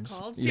the weird heck names. they're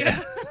called.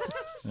 Yeah.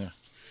 Yeah,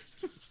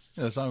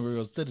 the song where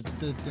it goes. Yeah,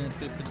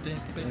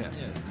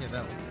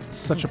 that one.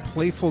 Such a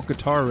playful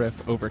guitar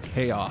riff over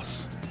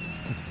chaos.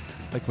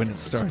 Like when it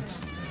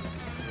starts.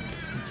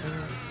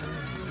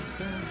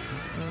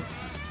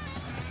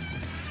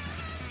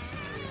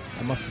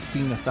 I must have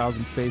seen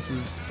 1,000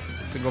 faces.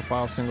 Single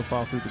file through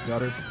the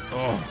gutter.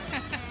 Oh.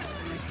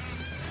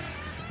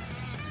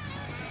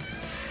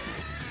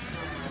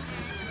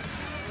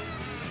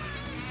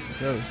 It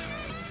goes.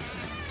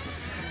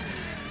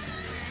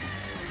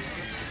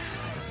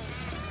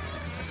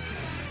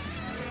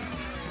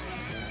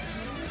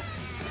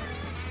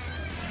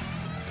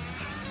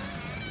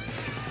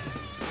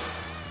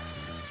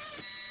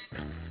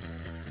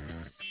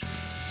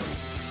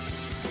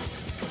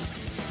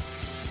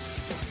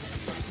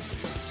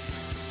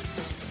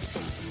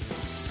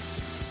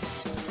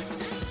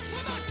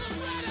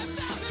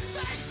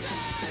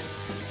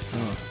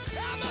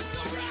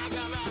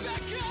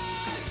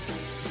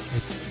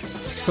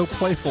 It's so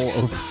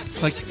playful.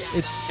 Like,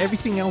 it's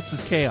everything else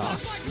is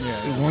chaos. Yeah.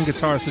 There's one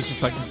guitarist is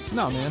just like,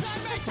 no, man,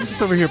 I'm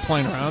just over here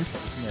playing around.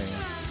 Yeah.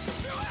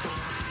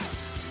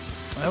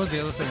 That was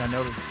the other thing I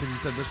noticed, because you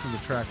said this was a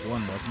track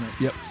 1, wasn't it?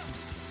 Yep.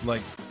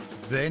 Like,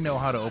 they know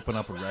how to open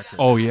up a record.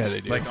 Oh, yeah,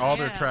 they do. Like, all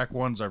their Yeah. track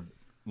 1s are,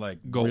 like,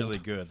 Gold. really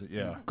good.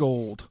 Yeah.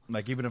 Gold.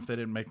 Like, even if they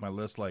didn't make my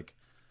list, like,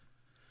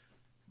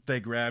 they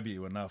grab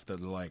you enough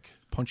that, like,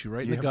 Punch you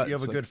right in you the gut. have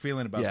It's a like, good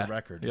feeling about yeah. the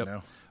record, Yep. you know?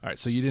 All right,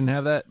 so you didn't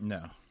have that?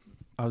 No.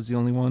 I was the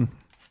only one.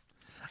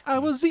 I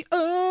was the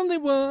only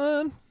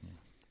one.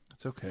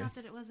 It's okay. Not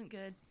that it wasn't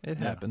good. It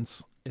Yeah.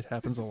 happens. It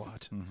happens a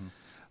lot. Mm-hmm.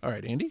 All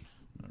right, Andy?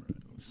 All right,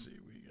 let's see.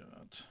 We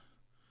got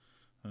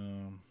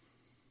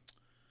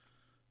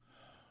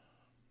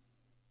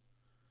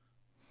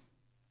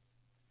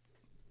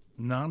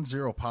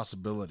Non-Zero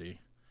Possibility.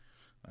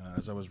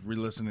 As I was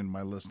re-listening to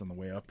my list on the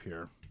way up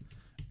here,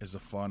 is a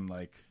fun,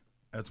 like,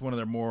 it's one of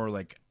their more,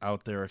 like,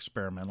 out there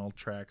experimental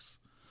tracks,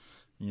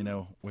 you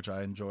know, which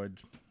I enjoyed,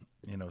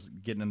 you know,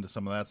 getting into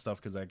some of that stuff,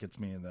 because that gets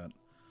me in that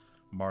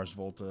Mars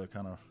Volta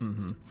kind of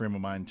frame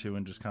of mind too,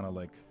 and just kind of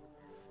like,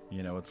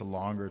 you know, it's a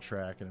longer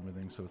track and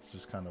everything, so it's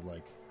just kind of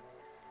like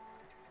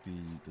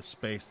the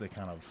space they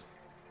kind of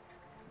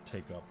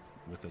take up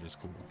with it is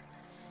cool.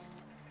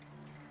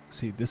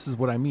 See, this is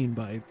what I mean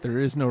by there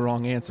is no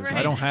wrong answers. I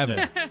Right. don't have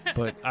it,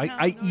 but I No,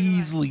 I nor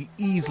do I.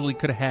 easily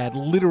could have had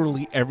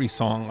literally every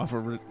song of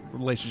a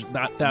relationship.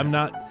 I'm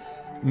not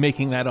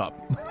making that up.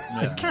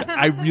 Yeah.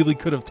 I really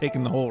could have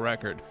taken the whole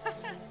record.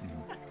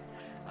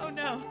 Oh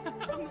no,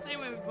 I'm the same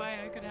way with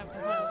Maya. I could have the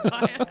whole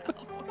Maya album.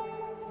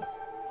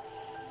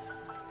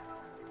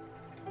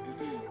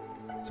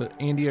 So,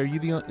 Andy,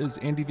 is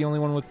Andy the only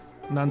one with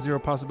non-zero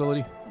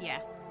possibility? Yeah,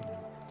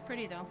 it's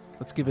pretty though.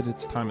 Let's give it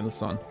its time in the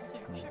sun.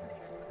 Sure.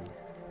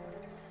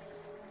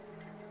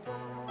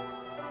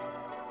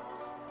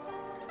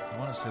 I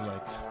want to say,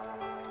 like,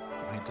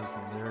 when he does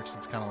the lyrics,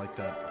 it's kind of like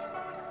that,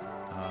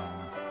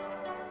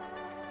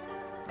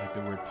 like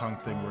the weird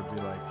punk thing where it'd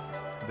be like,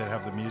 they'd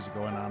have the music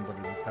going on, but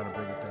it would kind of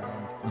bring it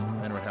down,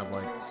 and it would have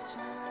like these,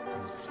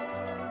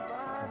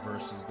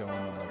 verses going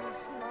and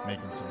like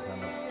making some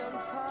kind of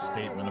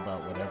statement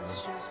about whatever.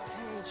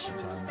 At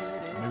times,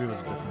 maybe it was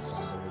a different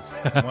song,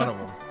 but it was one of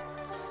them.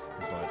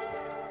 But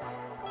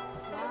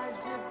Flies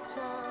dip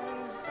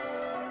tongues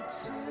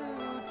into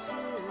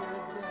tear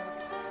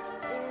ducts,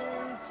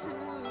 in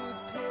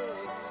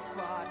toothpicks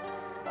fought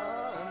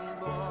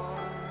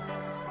unborn.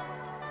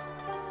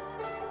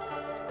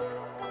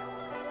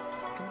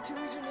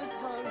 Contusion is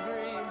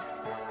hungry.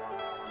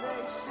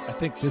 I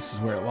think this is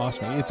where it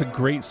lost me. It's a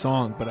great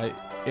song, but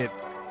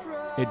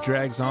it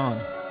drags on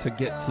to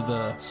get to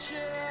the.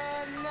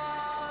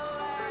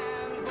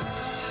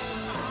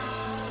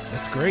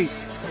 It's great.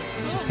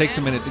 It just takes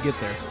a minute to get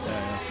there.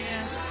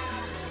 Yeah.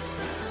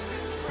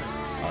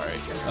 All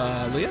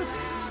right, Leah,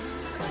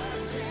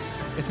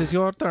 it is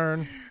your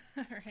turn.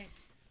 All right.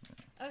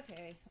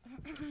 Okay.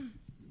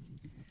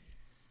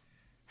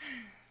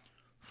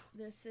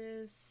 This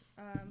is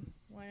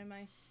one of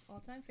my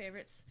all-time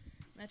favorites,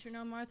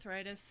 Metronome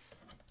Arthritis.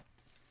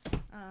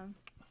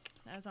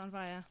 That was on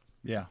Via.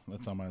 yeah,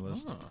 that's on my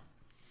list.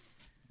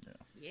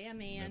 Yeah,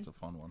 man. That's a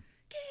fun one.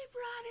 Keep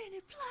running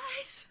in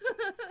place.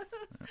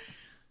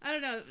 I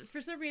don't know.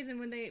 For some reason,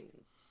 when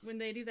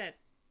they do that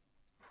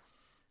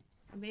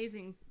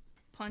amazing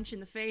punch in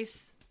the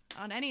face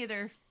on any of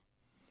their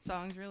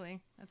songs, really,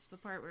 that's the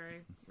part where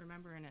I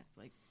remember in it.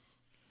 Like,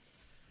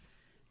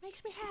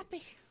 makes me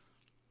happy.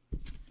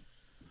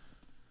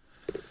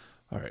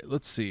 All right,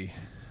 let's see.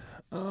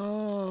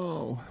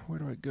 Oh, where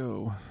do I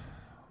go?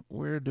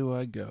 Where do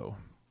I go?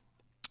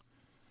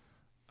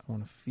 I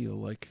want to feel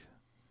like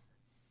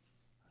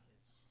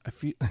I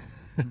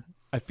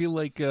feel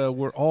like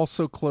we're all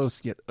so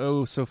close yet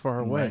oh so far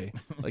away.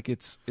 Like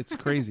it's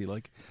crazy.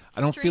 Like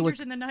I don't feel like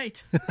Strangers in the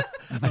night.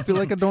 I feel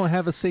like I don't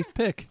have a safe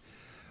pick.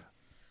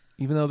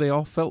 Even though they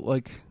all felt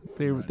like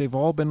they've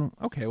all been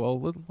okay.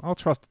 Well, I'll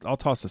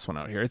toss this one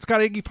out here. It's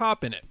got Iggy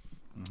Pop in it.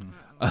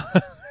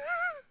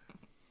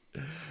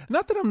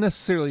 Not that I'm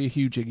necessarily a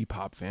huge Iggy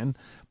Pop fan,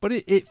 but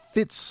it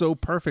fits so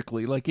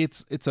perfectly. Like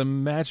it's a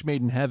match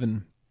made in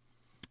heaven.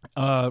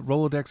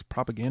 Rolodex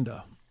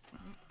Propaganda.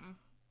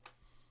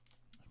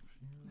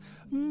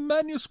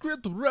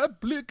 Manuscript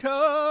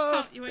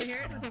replica. You want to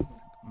hear it?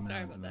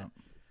 Sorry about that.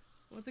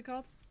 What's it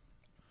called?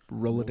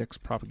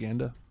 Rolodex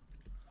Propaganda.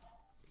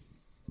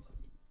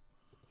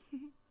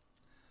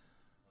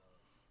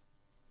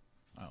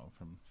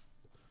 from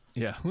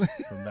Yeah.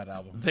 that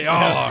album. They all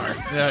are.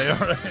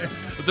 Yeah, right.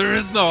 But there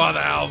is no other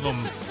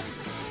album.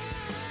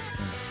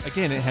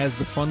 Again, it has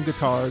the fun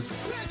guitars,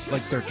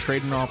 like they're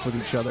trading off with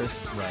each other.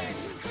 Right.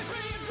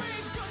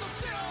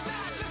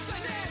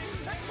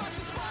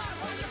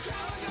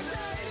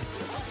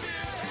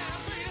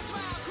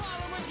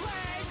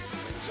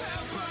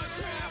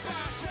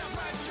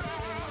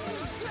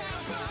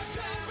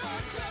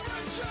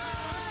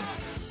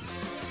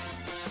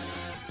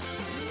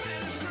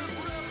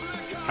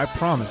 I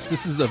promise,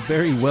 this is a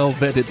very well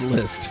vetted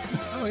list.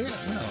 Oh yeah,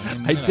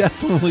 no. I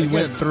definitely again,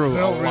 went through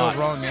no a real lot.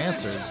 wrong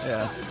answers.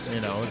 Yeah. It's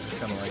just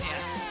kind of like,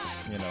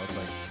 it's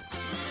like,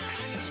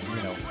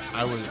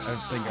 I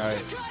think I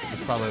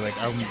was probably like,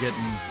 I'm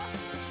getting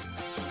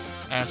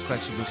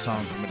aspects of the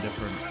song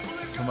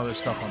from other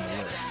stuff on the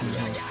list.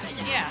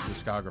 Yeah.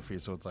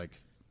 Discography, so it's like,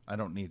 I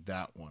don't need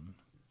that one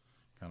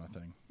kind of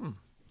thing.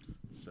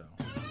 So.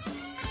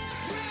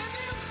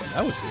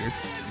 That was weird.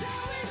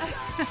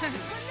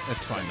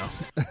 That's fine now.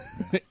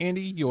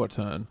 Andy, your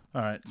turn.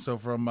 All right, so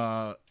from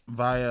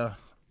via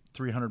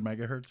 300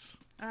 megahertz.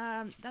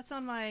 That's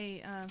on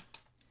my.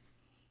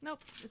 Nope,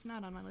 it's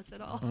not on my list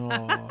at all.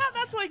 Oh.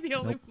 That's like the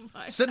only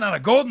one. Sitting on a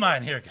gold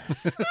mine here,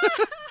 guys.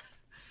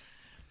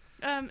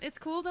 It's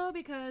cool though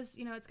because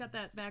it's got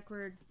that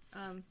backward.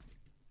 I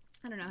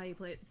don't know how you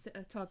play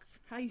it.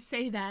 How you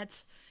say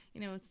that.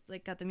 It's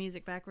like got the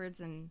music backwards,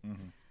 and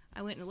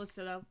I went and looked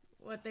it up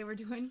what they were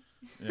doing.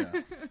 Yeah.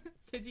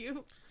 Did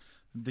you?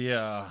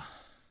 We're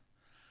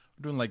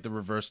doing like the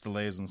reverse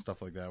delays and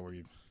stuff like that, where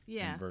you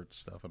Yeah. invert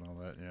stuff and all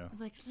that. Yeah. I was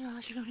like,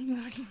 Yeah.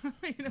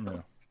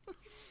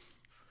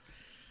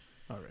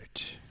 All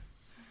right.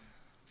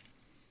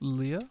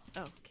 Leah?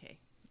 Okay.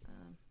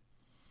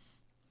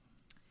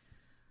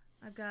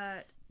 I've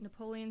got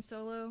Napoleon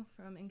Solo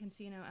from In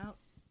Casino Out.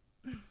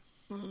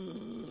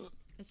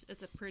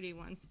 It's a pretty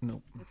one.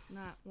 Nope. It's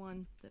not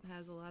one that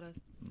has a lot of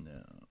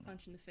No.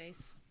 punch in the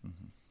face.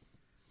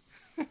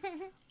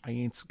 I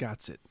ain't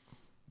Scots it.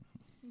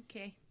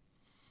 Okay.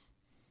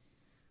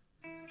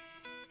 Let's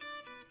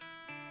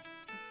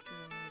go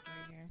like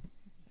right here.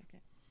 A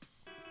second.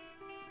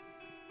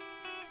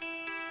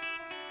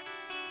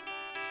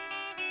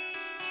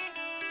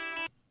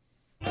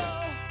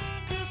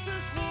 This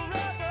is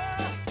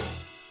forever.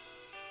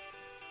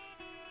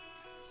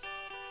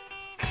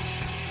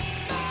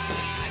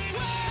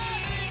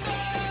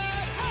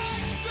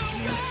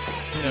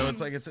 It's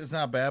like it's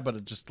not bad, but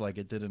it just like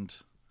it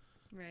didn't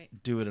Right.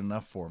 do it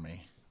enough for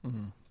me. Yeah,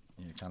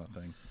 kind of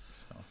thing.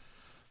 So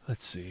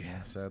Let's see.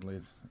 sadly,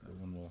 that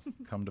one will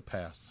come to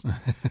pass.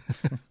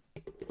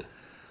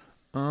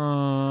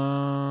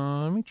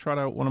 Let me trot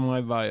out one of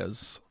my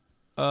vias.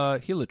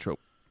 Heliotrope.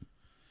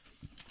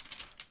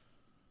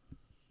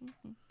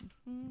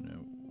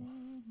 No.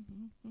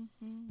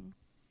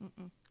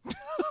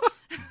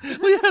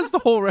 Leah has the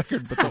whole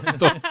record, but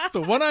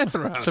the one I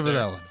threw out. Except for there-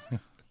 that one.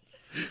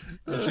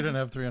 She didn't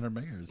have 300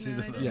 megahertz No, I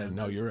either. didn't. though. Yeah,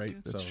 no, you're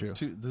right. That's So,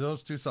 true.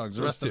 those two songs.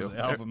 The Those rest two. of the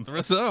album. The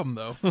rest of the album,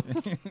 though.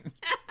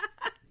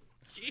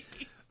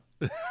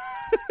 Jeez.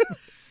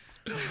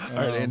 All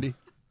right, Andy.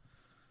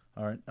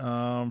 All right.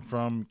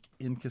 From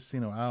In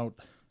Casino Out,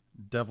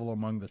 Devil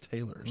Among the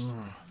Tailors.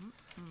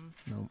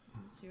 Nope.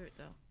 Let's hear it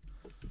though.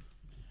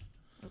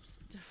 Oops,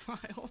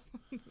 defile.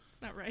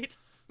 It's not right.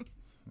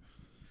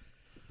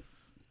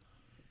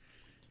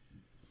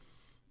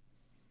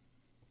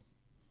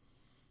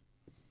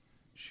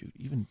 Shoot,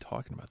 even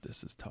talking about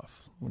this is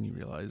tough when you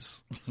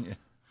realize, Yeah.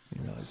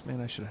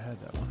 man, I should have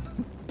had that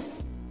one.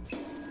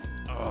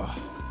 Ugh.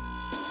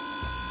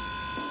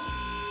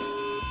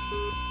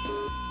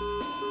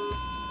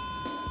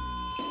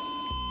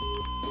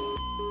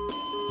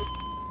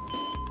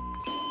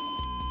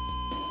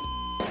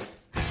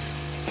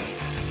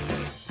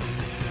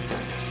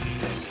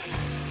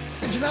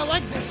 Did you not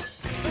like this?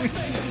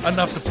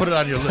 Enough to put it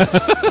on your list.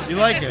 You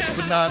like it,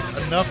 but not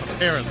enough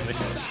apparently.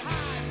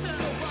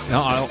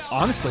 No,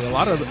 honestly, a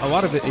lot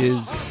of it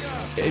is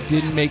it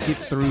didn't make it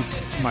through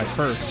my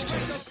first,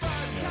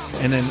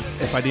 and then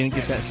if I didn't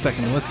get that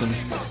second listen,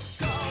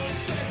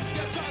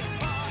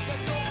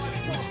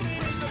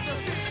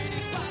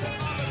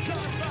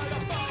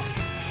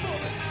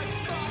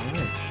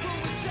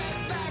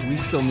 we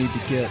still need to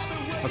get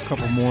a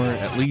couple more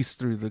at least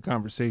through the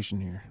conversation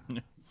here.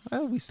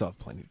 We still have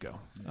plenty to go.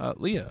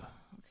 Leah,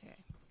 Okay.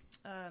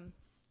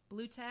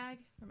 Blue Tag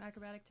from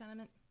Acrobatic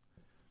Tenement.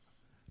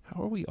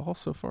 how are we all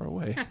so far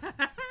away?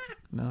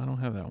 No, I don't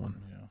have that one.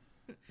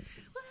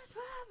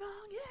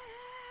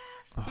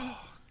 Yeah.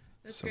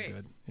 That's so great.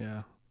 good.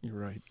 Yeah, you're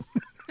right.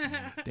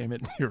 Damn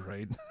it, you're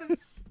right.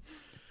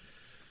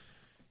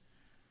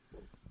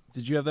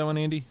 Did you have that one,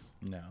 Andy?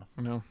 No.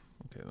 No?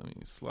 Okay, let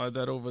me slide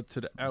that over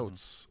to the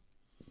outs.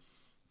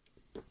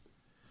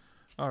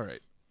 All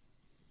right.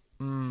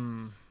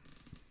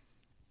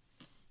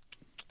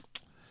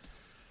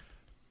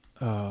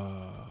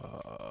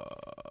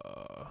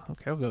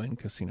 Okay, I'll go In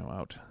Casino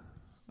Out.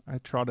 I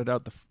trotted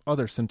out the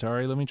other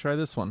Centauri. Let me try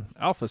this one.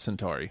 Alpha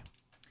Centauri.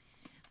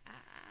 Ah.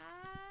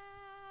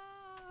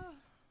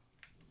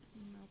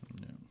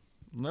 No.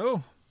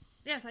 No.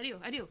 Yes, I do.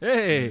 I do.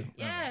 Hey.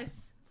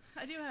 Yes,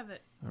 I do have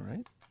it. All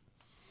right.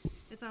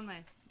 It's on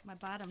my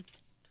bottom.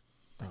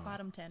 My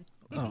bottom 10.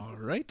 All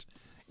right.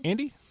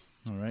 Andy?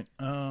 All right.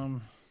 I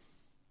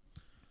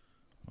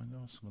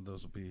know some of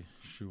those will be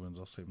shoe-ins.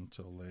 I'll save them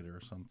until later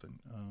or something.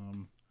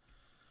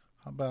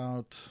 How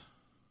about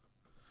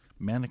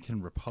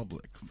Mannequin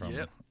Republic from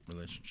Yep.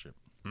 Relationship?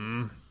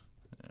 Mm.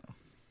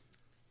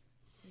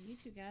 You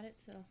two got it,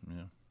 so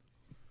Yeah.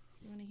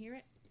 you want to hear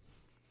it?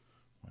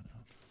 Why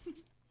not?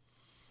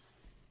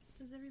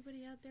 Does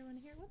everybody out there want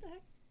to hear it? What the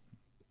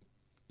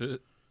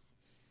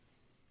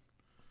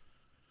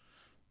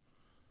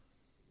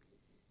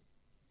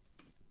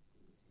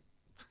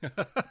heck?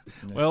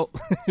 Well,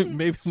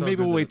 maybe So maybe good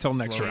we'll that wait it's till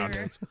next slow.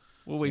 round.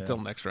 We'll wait Yeah.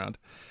 till next round.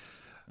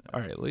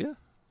 All right, Leah.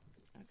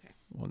 Okay.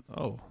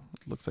 Oh,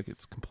 it looks like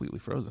it's completely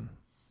frozen.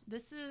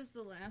 This is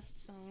the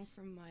last song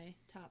from my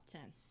top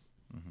 10.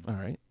 All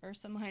right.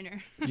 Ursa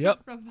Minor.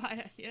 Yep. From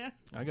Vaya. Yeah.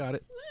 I got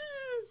it.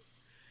 Woo!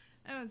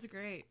 That one's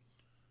great.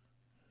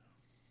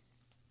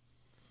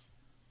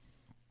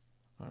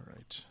 All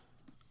right.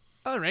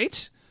 All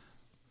right.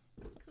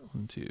 Cool.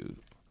 1, 2.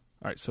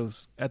 All right. So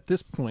at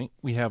this point,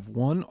 we have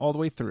 1 all the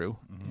way through,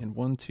 and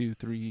 1, 2,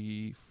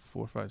 3,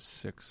 4, 5,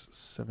 6,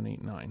 7,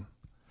 8, 9.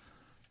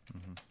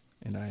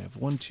 And I have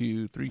 1,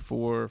 2, 3,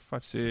 4,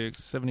 5,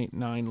 6, 7, 8,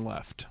 9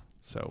 left.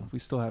 So we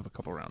still have a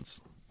couple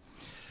rounds.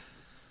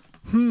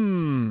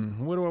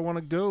 Where do I want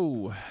to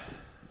go?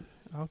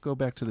 I'll go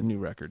back to the new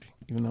record,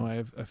 even though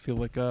I feel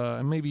like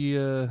I may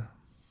be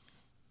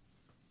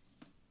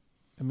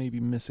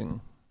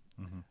missing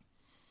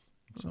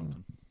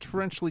Something.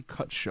 Trenchly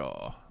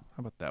Cutshaw. How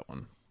about that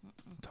one?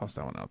 Toss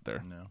that one out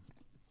there. No.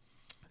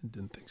 I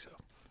didn't think so.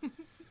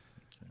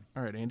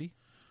 All right, Andy.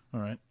 All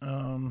right.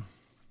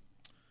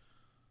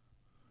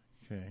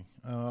 Okay.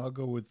 I'll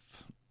go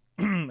with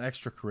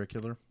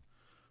Extracurricular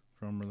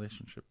from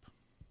Relationship.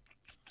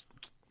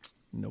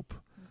 Nope.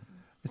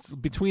 It's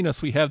between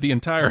us. We have the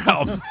entire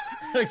album.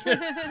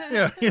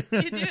 Yeah. You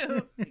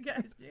do. You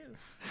guys do.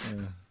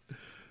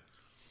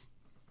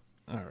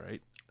 All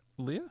right,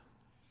 Leah.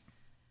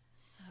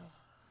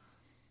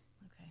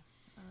 Okay.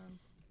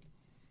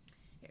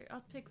 Here,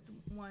 I'll pick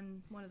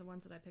one of the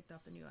ones that I picked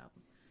off the new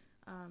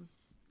album.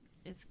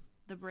 It's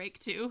The Break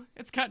 2.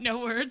 It's got no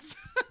words.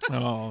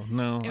 Oh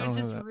no, It I was don't have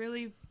just that.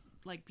 really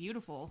like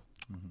beautiful,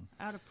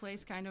 out of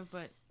place kind of,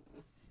 but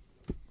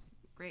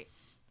great.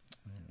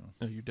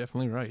 No, you're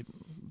definitely right.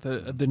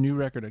 The new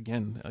record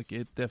again, like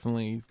it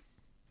definitely,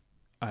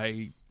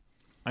 I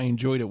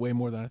enjoyed it way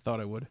more than I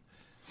thought I would.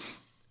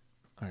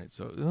 All right,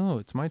 so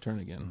it's my turn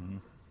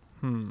again.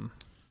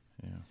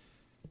 Yeah.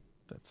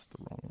 That's the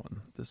wrong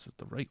one. This is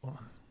the right one.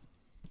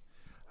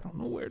 I don't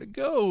know where to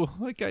go.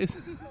 Like I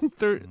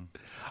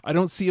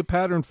don't see a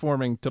pattern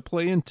forming to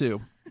play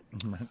into.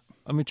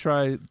 Let me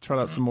try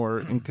out some more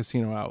in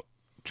Casino Out.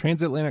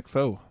 Transatlantic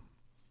Foe.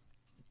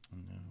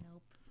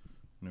 Nope.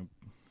 Nope.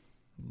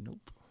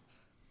 Nope.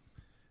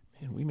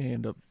 Man, we may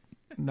end up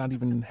not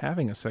even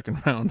having a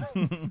second round. All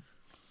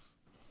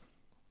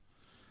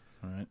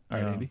right. All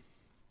right, Andy.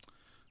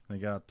 They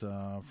got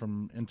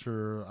from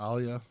Inter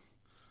Alia,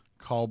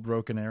 Call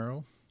Broken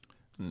Arrow.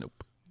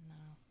 Nope. No,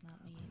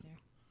 not me either.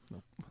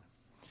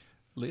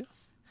 Leah?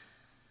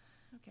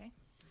 Okay.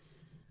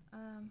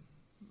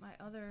 My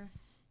other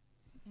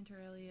Inter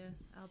Alia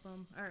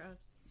album or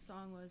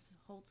song was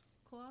Holt's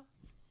Claw.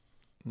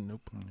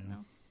 Nope.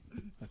 No.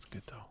 That's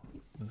good though.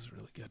 This is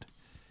really good.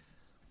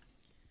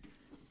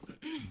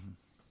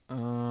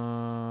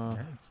 I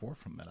had 4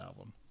 from that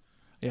album.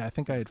 Yeah, I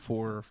think I had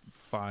 4 or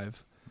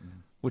 5,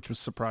 which was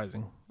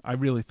surprising. I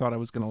really thought I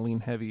was going to lean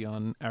heavy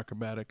on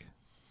Acrobatic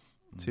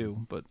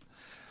too. But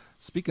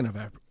speaking of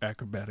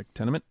Acrobatic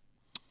Tenement,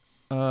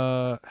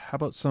 how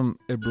about some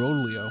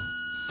Ibrolio?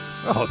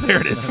 Oh, there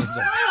it is.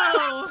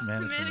 Oh,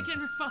 Mannequin. Mannequin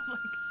Republic.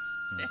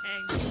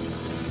 Dang.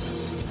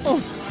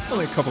 Oh,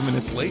 only a couple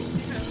minutes late.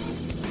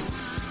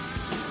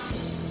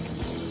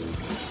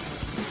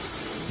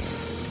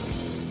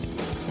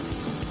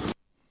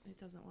 It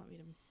doesn't want me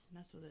to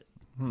mess with it.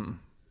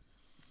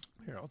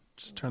 Here, I'll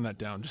just turn that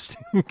down just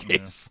in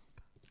case.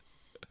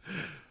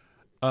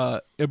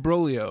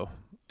 Ibrolio.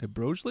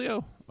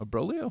 Ibrolio?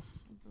 Broglio.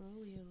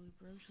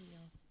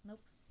 Nope.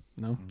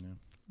 No?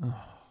 How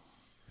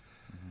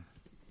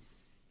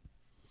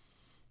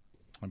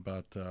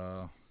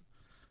about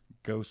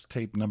Ghost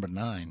Tape number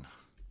 9?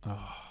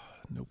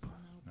 Nope.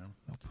 No.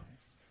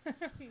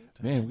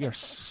 Man, we are I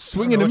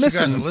swinging don't and know what you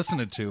guys missing. are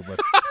listening to, but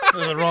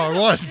they're the wrong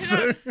ones.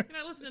 You're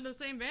not listening to the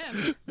same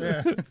band.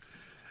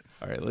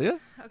 All right, Leah?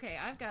 Okay,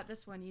 I've got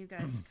this one you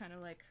guys kind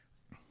of like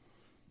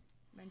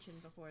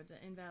mentioned before,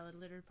 the Invalid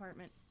Litter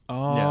Department.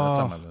 Oh, Yeah, that's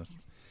on my list.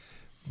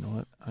 You know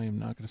what? I am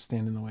not going to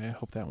stand in the way. I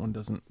hope that one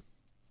doesn't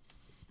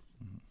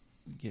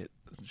get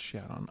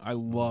shat on. I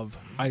love.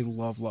 I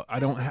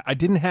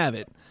didn't have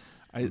it.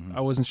 I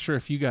wasn't sure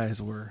if you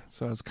guys were,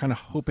 so I was kind of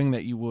hoping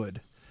that you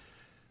would.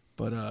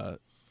 But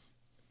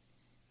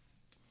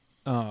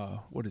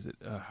what is it?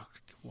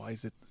 Why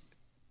is it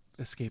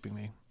escaping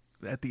me?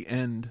 At the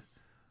end.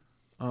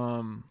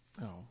 Oh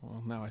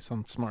well, now I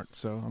sound smart,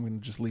 so I'm going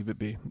to just leave it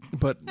be.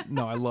 But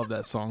no, I love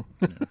that song.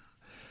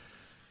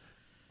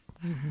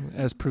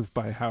 As proof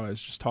by how I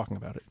was just talking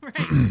about it.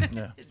 Right.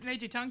 Yeah. It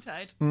made you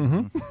tongue-tied.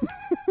 Mm-hmm.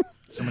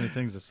 So many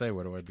things to say.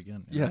 Where do I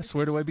begin? Yes,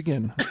 where do I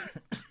begin?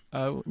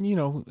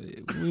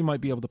 We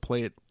might be able to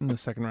play it in the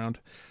second round.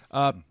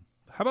 How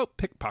about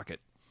Pickpocket?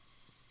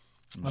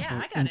 Yeah,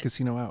 I got in it.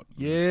 Casino Out.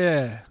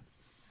 Yeah.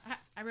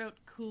 I wrote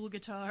cool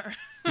guitar.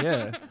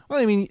 Yeah. Well,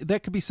 I mean,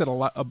 that could be said a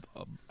lot.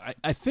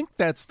 I think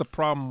that's the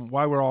problem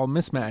why we're all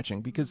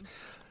mismatching because,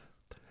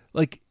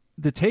 like,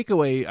 the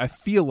takeaway I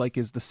feel like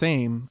is the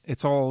same.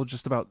 It's all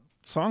just about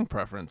song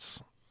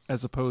preference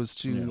as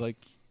opposed to, like,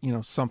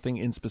 something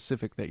in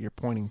specific that you're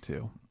pointing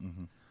to.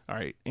 Mm-hmm. All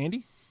right.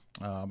 Andy?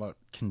 About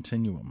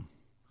Continuum.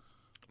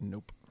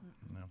 Nope.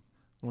 No.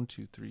 1,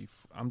 2, 3.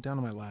 I'm down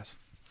to my last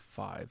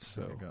 5,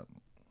 so. I got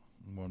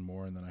one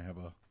more, and then I have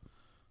a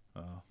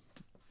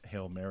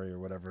Hail Mary or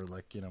whatever,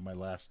 like, my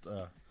last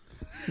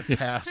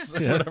pass or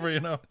whatever,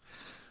 Yeah.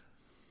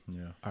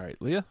 All right,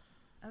 Leah?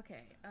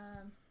 Okay.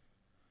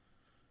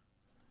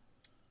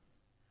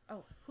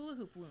 Hula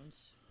Hoop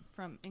Wounds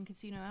from In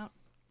Casino Out.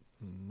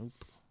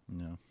 Nope.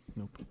 No.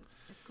 Nope.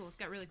 It's cool. It's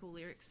got really cool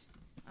lyrics.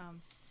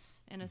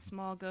 In a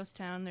small ghost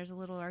town, there's a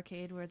little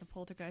arcade where the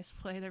poltergeists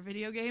play their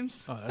video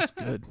games. Oh, that's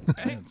good.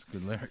 Right? That's a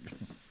good lyric.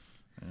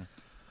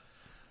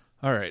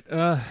 All right.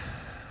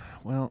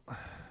 Well,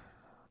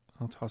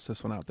 I'll toss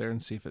this one out there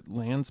and see if it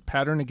lands.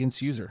 Pattern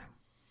Against User.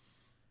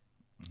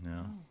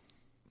 No.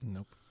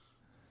 Nope.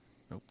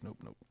 Nope.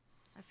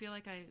 I feel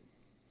like I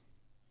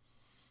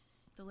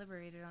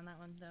deliberated on that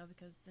one, though,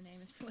 because the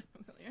name is really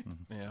familiar.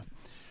 Yeah.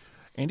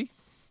 Andy?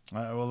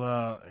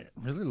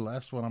 Really the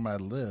last one on my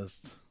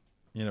list,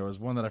 is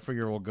one that I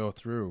figure we'll go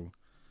through.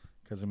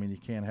 Because, you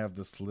can't have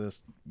this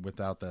list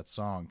without that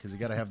song. Because you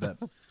got to have that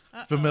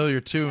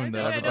familiar tune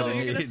that I know what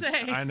everybody you're needs. gonna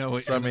say. I know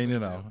what So, you're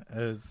gonna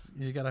say,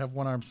 you got to have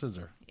one-arm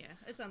scissor, Yeah,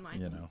 it's on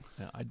mine.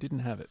 Yeah, I didn't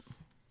have it.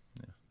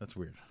 Yeah, that's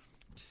weird.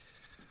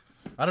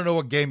 I don't know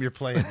what game you're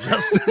playing,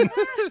 Justin.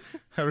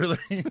 I really...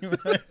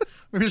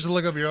 Maybe you should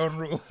look up your own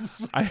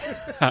rules. I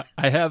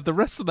have the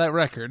rest of that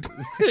record.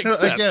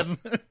 Except. Again.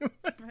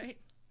 Right.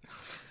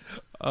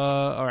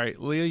 All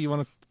right, Leah, you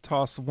want to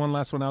toss one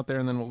last one out there,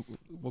 and then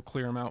we'll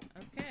clear them out.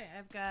 Okay,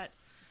 I've got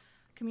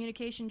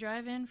Communication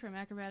Drive-In from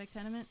Acrobatic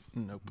Tenement.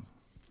 Nope,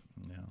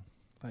 No.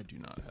 I do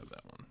not have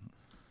that one.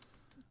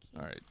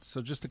 All right,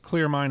 so just to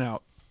clear mine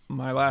out,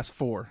 my last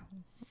 4.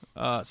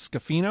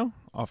 Scafino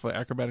off of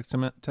Acrobatic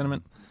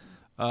Tenement.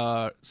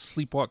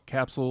 Sleepwalk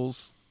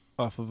Capsules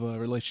off of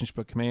Relationship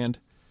of Command.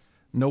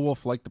 No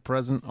Wolf Like the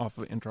Present off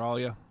of Inter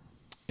Alia.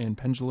 And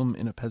Pendulum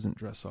in a Peasant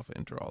Dress off of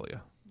Inter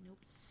Alia. Nope.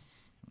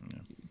 Yeah.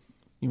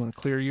 You want to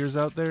clear yours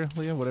out there,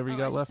 Leah? Whatever you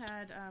got I left? just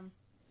had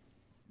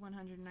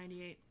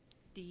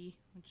 198D,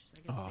 which I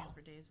guess stands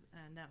for days,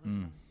 and that was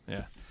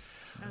Yeah.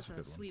 that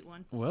was a sweet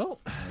one. Well,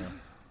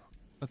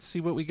 let's see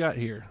what we got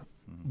here.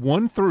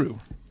 1 through.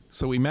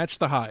 So we matched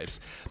the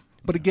Hives.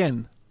 But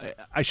again,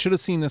 I should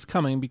have seen this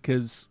coming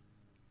because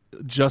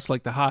just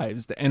like the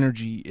Hives, the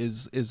energy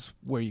is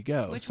where you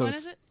go. Which so one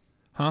it's, is it?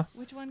 Huh?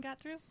 Which one got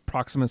through?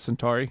 Proxima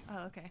Centauri.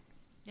 Oh, okay.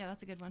 Yeah,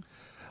 that's a good one.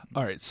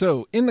 All right.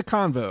 So in the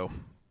convo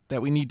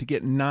that we need to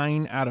get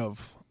 9 out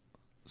of: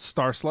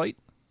 Starslight,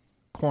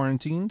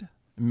 Quarantined,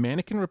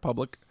 Mannequin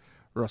Republic,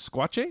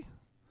 Rosquache,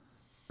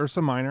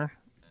 Ursa Minor,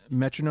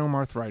 Metronome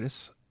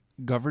Arthritis,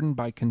 Governed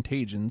by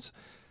Contagions,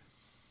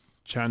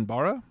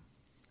 Chanbara,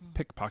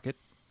 Pickpocket,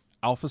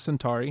 Alpha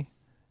Centauri,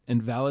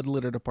 Invalid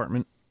Litter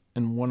Department,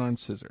 and One-Armed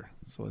Scissor.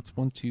 So that's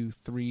 1, 2,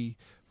 3,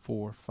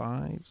 4,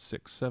 5,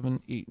 6,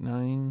 7, 8,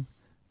 9,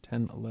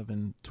 10,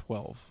 11,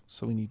 12.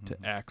 So we need to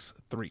axe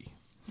 3.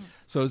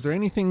 So is there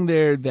anything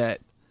there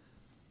that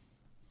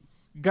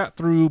got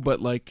through,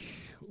 but like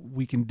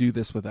we can do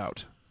this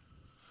without?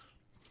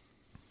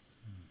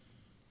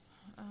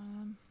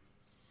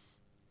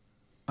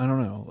 I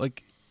don't know.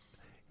 Like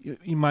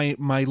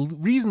my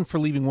reason for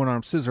leaving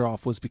One-Armed Scissor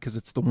off was because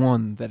it's the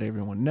one that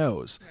everyone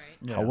knows.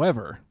 Right. Yeah.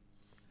 However,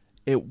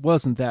 it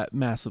wasn't that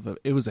massive.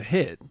 It was a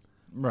hit,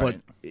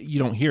 Right. but you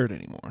don't hear it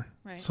anymore.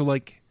 Right. So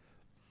like,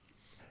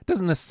 it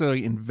doesn't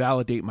necessarily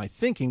invalidate my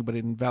thinking, but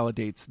it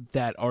invalidates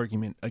that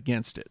argument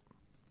against it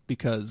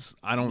because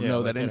I don't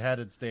know like that. it had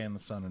its day in the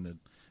sun and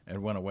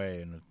it went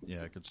away, and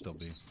it could still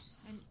be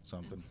And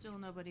something. still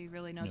nobody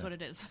really knows Yeah. what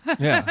it is.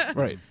 Yeah,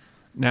 right.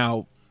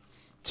 Now,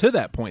 to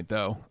that point,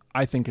 though,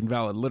 I think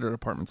Invalid Litter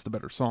Department's the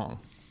better song.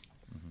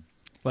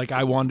 Like,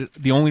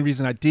 the only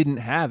reason I didn't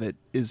have it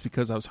is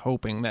because I was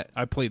hoping that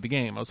I played the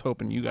game. I was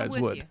hoping you guys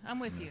would. I'm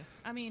with you.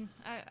 I mean,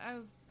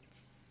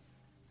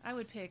 I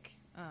would pick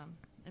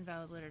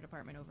Invalid Litter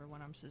Department over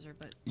One-Armed Scissor,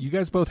 but You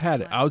guys both had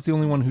it. I was the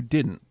only one who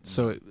didn't.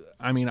 So,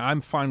 I mean,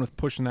 I'm fine with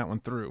pushing that one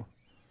through.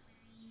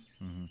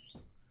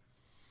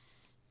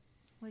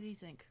 what do you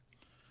think?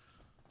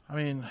 I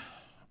mean,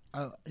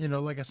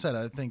 like I said,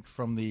 I think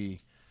from the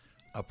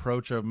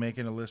approach of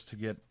making a list to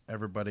get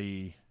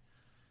everybody,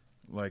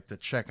 like, to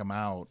check them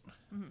out,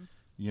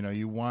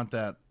 you want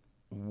that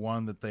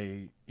one that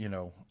they,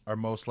 are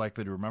most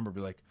likely to remember,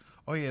 be like,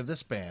 oh, yeah,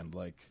 this band,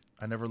 like,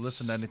 I never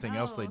listened to anything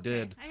else they okay.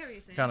 did, I hear what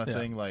you're saying. kind of Yeah.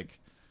 thing. Like,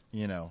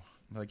 you know,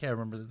 like, yeah, I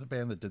remember the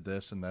band that did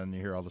this, and then you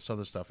hear all this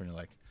other stuff, and you're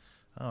like,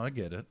 oh, I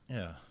get it,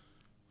 yeah.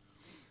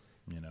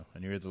 You know,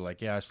 and you're either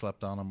like, yeah, I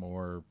slept on them,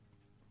 or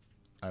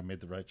I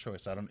made the right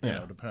choice. I don't, you Yeah.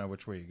 know, depending on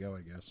which way you go,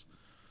 I guess.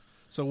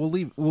 So we'll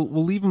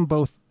leave them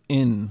both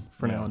in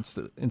for Yeah. now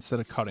instead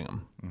of cutting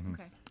them.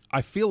 Okay.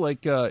 I feel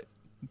like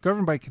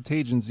Governed by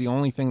Contagion is the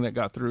only thing that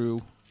got through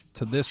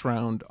to this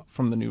round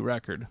from the new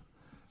record.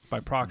 By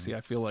proxy,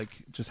 I feel like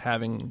just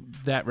having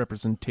that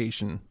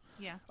representation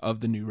Yeah. of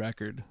the new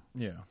record.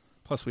 Yeah.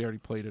 Plus, we already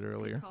played it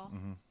earlier. Call.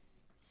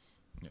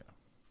 Yeah.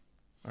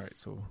 All right,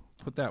 so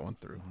put that one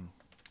through.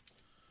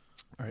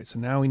 All right, so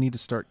now we need to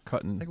start I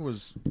cutting. think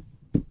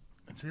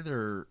it's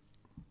either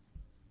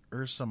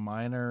Ursa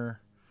Minor,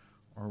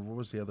 or what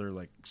was the other,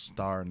 like,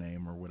 star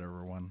name or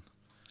whatever one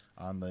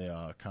on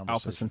the conversation.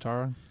 Alpha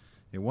Centauri.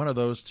 Yeah, one of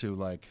those two,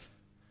 like,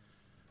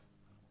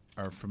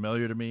 are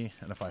familiar to me,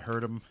 and if I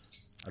heard them,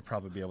 I'd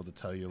probably be able to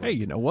tell you, like, Hey,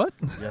 you know what?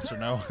 yes or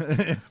no.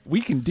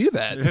 We can do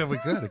that. Yeah, we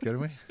could, couldn't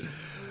we? Do you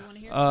want to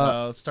hear?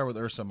 Let's start with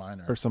Ursa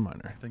Minor. Ursa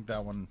Minor. I think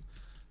that one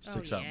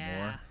sticks out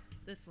more.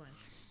 This one.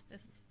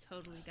 This is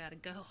totally got to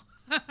go.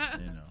 You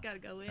know, It's got to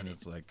go in and it.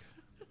 it's like,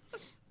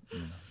 you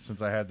know,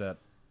 since I had that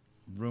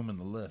room in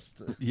the list,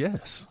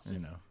 Yes. you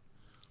know.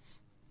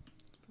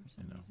 For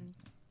some know. reason,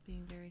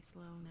 being very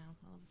slow now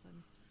all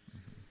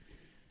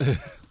of a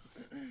sudden.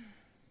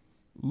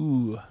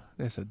 Ooh,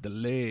 there's a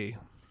delay.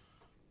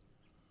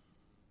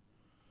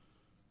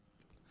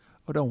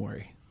 Oh, don't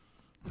worry.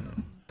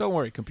 Don't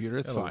worry, computer.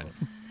 It's It'll fine. work.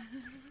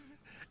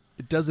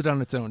 It does it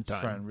on its own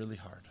Trying time. really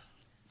hard.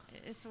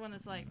 It's the one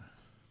that's like,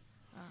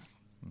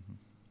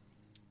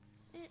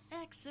 it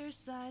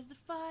exercise the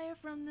fire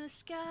from the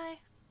sky.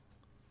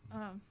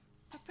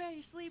 Prepare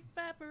your sleep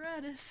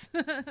apparatus.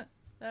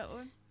 That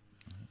one.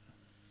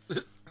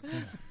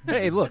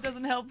 Hey, It look,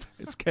 doesn't help.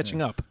 it's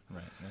catching up.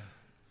 Right. Yeah.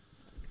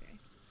 Okay.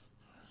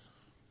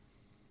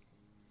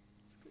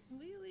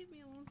 Will you leave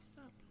me alone?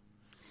 Stop.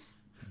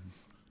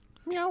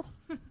 Meow.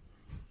 Did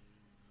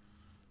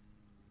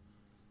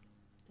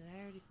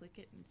I already click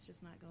it and it's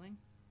just not going?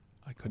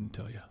 I couldn't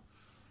tell you.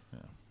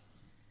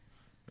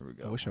 Here we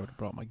go. I wish I would have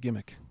brought my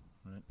gimmick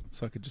Right.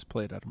 so I could just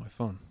play it out of my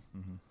phone.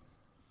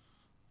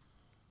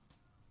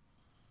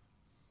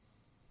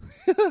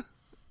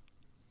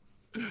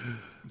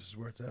 This is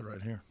where it's at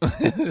right here.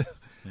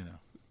 You know,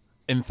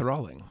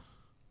 Enthralling.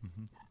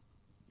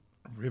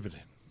 riveting.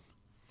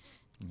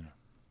 You know.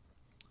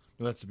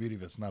 Well, that's the beauty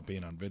of it's not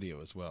being on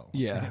video as well.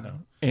 Yeah. You know?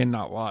 And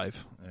not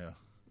live. Yeah.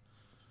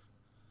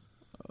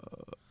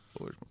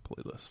 Where's my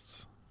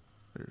playlists?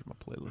 There's my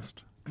playlist.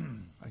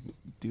 I can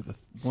do the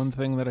one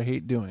thing that I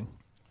hate doing.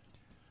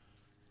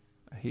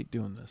 I hate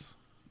doing this.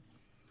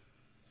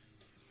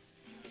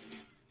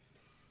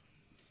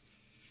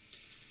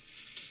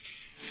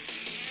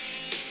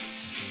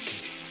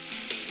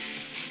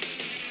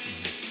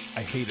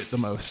 I hate it the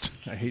most.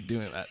 I hate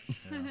doing that.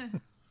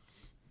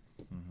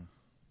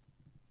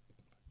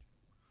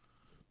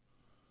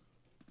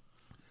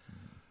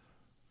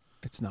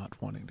 It's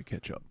not wanting to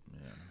catch up.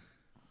 Yeah.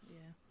 Yeah.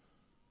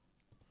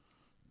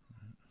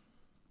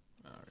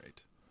 All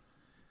right.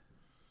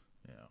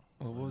 Yeah.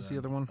 Well, what was the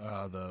other one?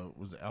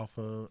 Was it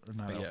Alpha or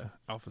not? Yeah, Alpha?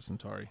 Alpha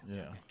Centauri.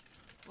 Yeah.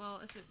 Well,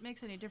 if it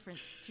makes any difference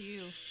to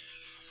you,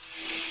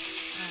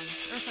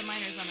 Ursa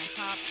Minor's on my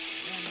top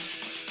and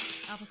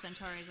Alpha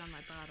Centauri's on my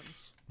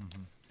bottoms.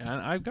 And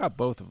I've got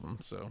both of them,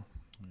 so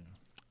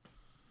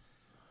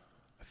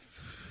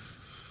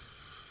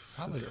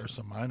Probably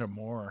Ursa Minor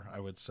more, I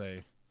would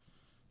say.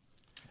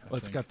 well,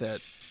 it's got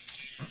that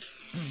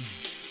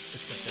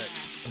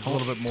There's a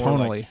little bit more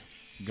tonally. like,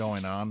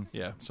 going on,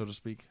 Yeah, so to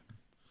speak.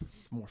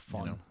 it's more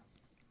fun. know.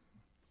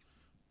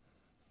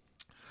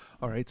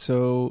 All right,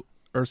 so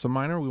Ursa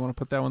Minor, we want to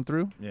put that one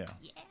through. Yeah.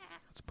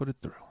 Let's put it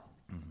through.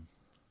 All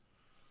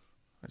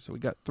right, so we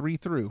got 3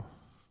 through.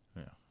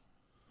 Yeah.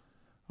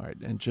 All right,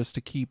 and just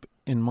to keep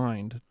in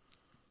mind,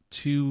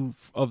 2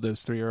 of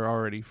those 3 are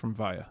already from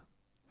Via,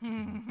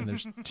 and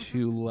there's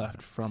 2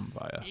 left from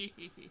Via.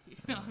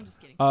 No, I'm just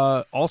kidding.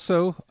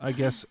 Also, I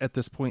guess at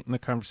this point in the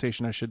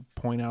conversation, I should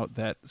point out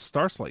that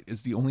Starslight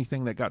is the only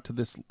thing that got to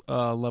this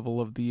level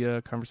of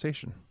the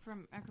conversation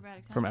From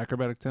Acrobatic from Tenement?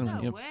 Acrobatic Tenement.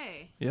 No Yep.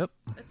 way. Yep.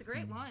 That's a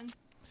great one.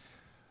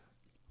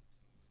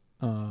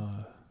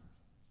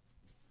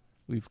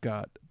 We've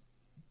got.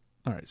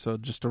 All right, so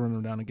just to run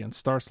them down again: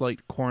 Starslight,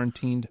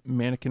 Quarantined,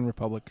 Mannequin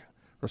Republic,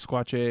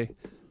 Rosquache,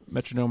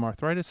 Metronome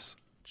Arthritis,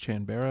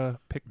 Chanbara,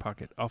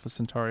 Pickpocket, Alpha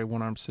Centauri,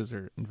 One Armed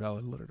Scissor,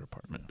 Invalid Litter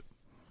Department.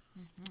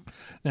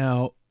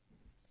 Now,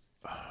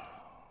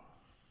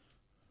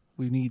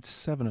 we need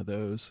 7 of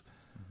those.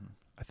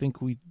 I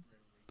think we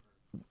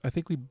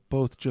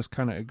both just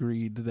kind of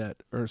agreed that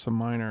Ursa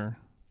Minor,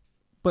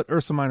 but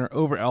Ursa Minor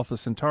over Alpha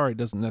Centauri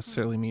doesn't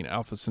necessarily mean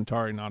Alpha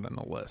Centauri not on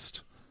the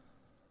list.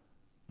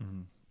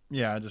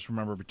 Yeah, I just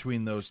remember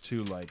between those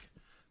two, like,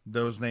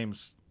 those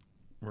names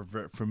were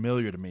very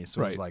familiar to me.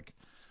 So it was Right. like,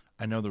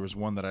 I know there was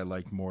one that I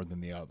liked more than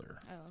the other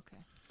Oh, okay.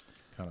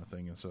 kind of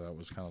thing. And so that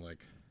was kind of like,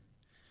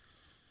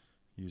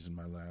 using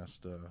my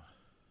last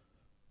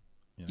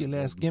Your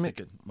last golden gimmick.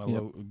 ticket. My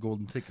Yep.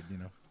 golden ticket,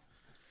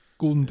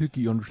 Golden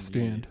ticket,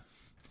 understand,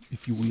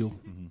 if you will.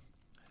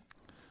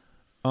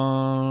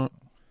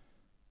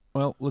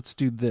 Well, let's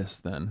do this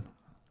then.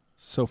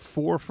 So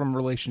 4 from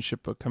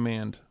Relationship of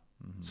Command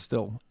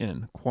still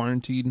in.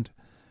 Quarantined,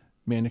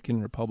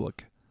 Mannequin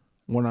Republic,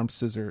 One Armed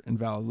Scissor, and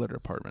Valid Litter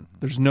Apartment.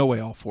 There's no way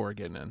all 4 are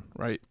getting in,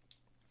 right?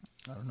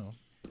 I don't know.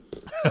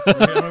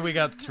 I mean, we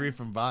got 3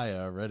 from Via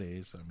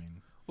already, so I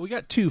mean. Well, we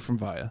got 2 from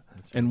Via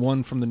and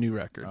 1 from the new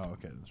record. Oh,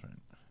 okay, that's right.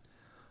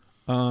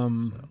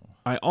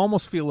 I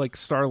almost feel like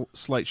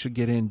Starlight should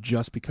get in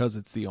just because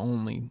it's the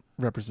only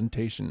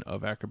representation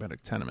of Acrobatic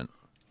Tenement.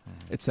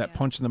 It's that Yeah.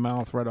 punch in the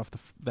mouth right off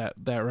that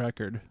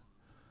record.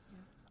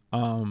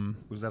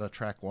 Was that a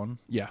track 1?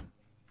 Yeah,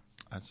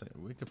 I'd say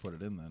we could put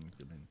it in then.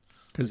 I mean, you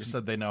because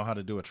said they know how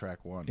to do a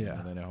track 1.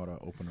 Yeah. They know how to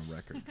open a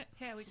record.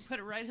 Yeah, we can put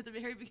it right at the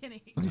very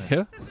beginning.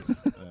 yeah.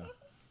 Yeah.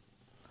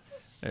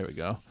 There we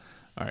go.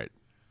 All right.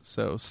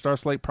 So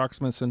Starlight,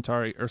 Proxima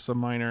Centauri, Ursa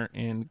Minor,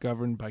 and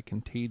Governed by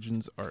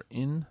Contagions are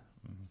in.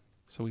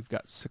 So we've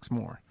got 6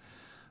 more.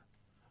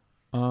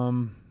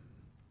 Out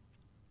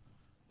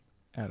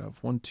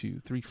of 1, 2,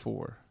 3,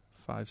 4,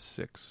 5,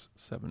 6,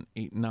 7,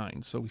 8,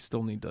 9. So we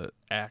still need to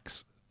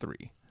axe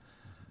 3.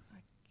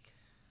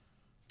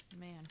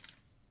 Man.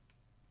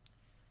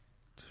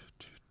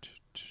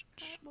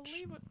 Can't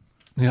believe it.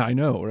 Yeah, I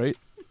know, right?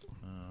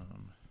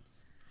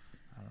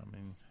 I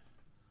mean,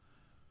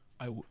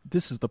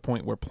 This is the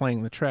point where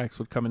playing the tracks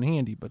would come in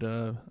handy, but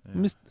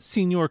Miss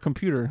Senior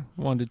Computer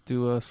wanted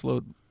to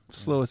slow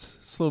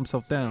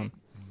himself down.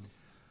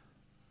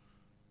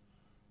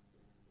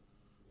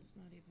 It's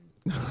not even.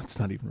 It's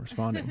not even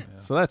responding.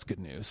 So that's good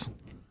news.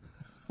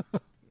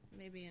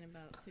 Maybe in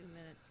about 2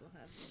 minutes we'll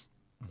have.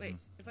 Wait,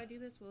 if I do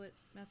this, will it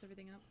mess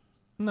everything up?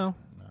 No.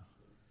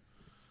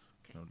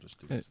 no, just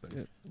do this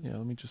thing. Yeah,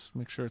 let me just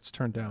make sure it's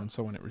turned down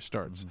so when it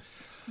restarts.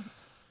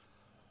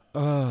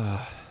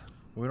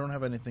 We don't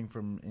have anything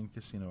from In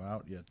Casino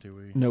out yet, do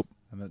we? Nope.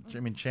 And that, I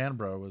mean,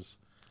 Chanbro was.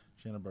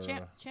 Chanbro.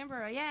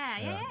 Chambera,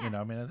 yeah. You know,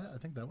 I mean, I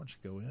think that one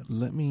should go in.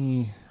 Let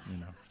me You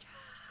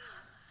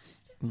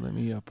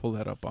know. pull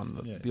that up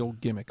on Yeah. the old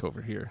gimmick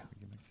over here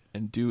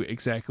and do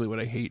exactly what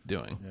I hate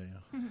doing. Yeah.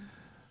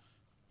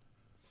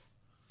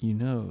 You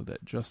know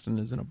that Justin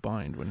is in a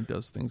bind when he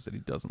does things that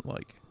he doesn't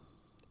like,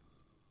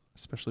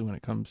 especially when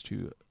it comes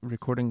to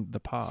recording the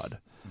pod.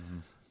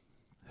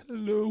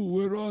 Hello,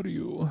 where are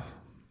you?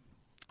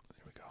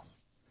 There we go.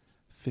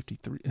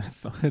 53.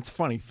 It's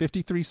funny.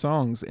 53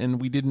 songs,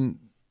 and we didn't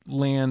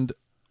land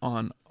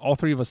on. All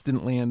 3 of us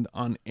didn't land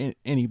on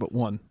any but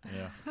one.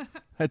 Yeah.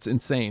 That's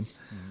insane.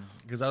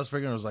 Because I was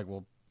figuring, it was like,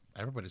 well,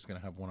 everybody's going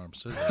to have one-armed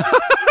scissors.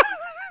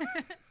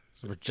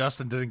 So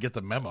Justin didn't get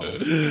the memo.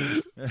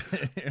 You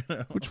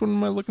know? Which one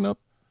am I looking up?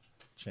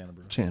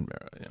 Chanbro.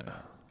 Chanbara, yeah.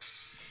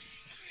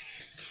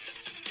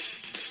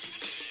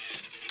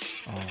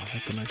 Oh,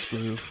 that's a nice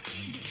groove.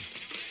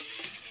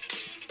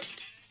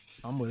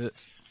 I'm with it.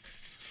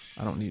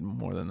 I don't need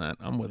more than that.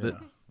 I'm with it.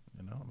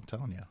 You know, I'm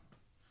telling you.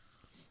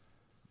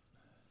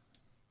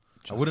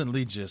 I wouldn't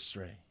lead you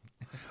astray.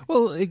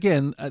 Well,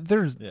 again,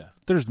 there's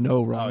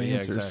no wrong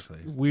answers.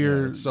 Exactly.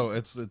 We're Yeah, so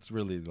it's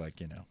really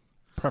like,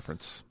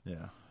 preference.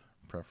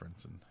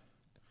 preference and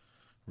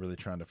really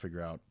trying to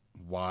figure out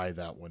why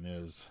that one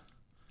is,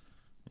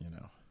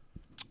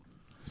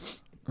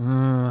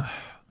 I'm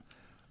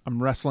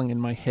wrestling in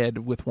my head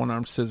with One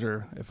Armed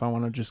Scissor if I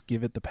want to just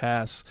give it the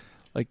pass.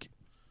 Like,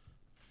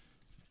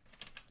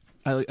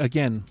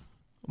 again,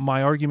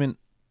 my argument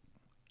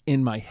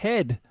in my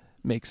head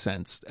makes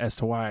sense as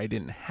to why I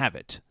didn't have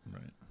it.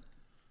 Right.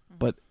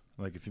 But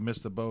Like if you miss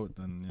the boat,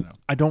 then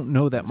I don't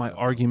know that my that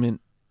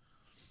argument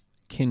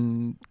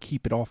can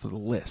keep it off of the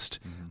list.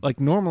 Like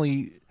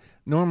normally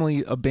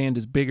a band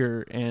is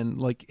bigger, and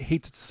like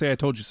hate to say I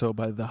told you so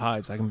by the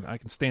Hives. I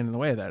can stand in the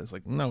way of that. It's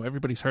like, no,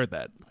 everybody's heard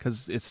that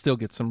because it still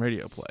gets some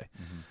radio play.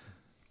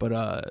 But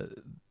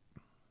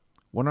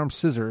One Armed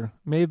Scissor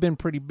may have been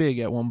pretty big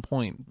at one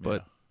point,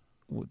 but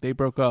they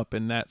broke up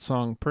and that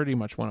song pretty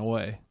much went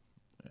away.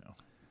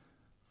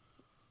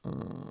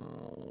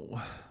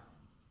 All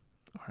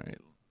right,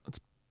 let's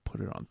put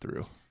it on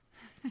through.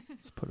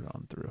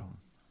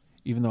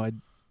 Even though I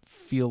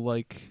feel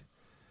like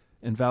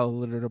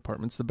Invalidated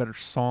Apartment's the better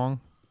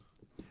song.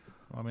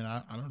 Well, I mean,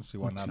 I don't see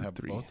why 1, not 2, have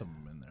 3. both of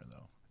them in there,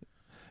 though.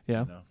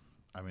 Yeah.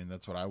 I mean,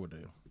 that's what I would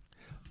do.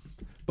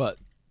 But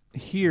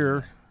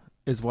here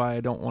is why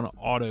I don't want to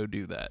auto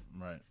do that.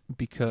 Right. It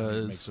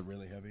Because, makes it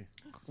really heavy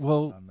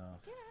well, on, Get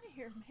out of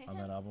here, man. on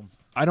that album.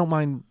 I don't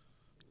mind.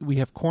 We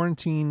have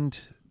Quarantined,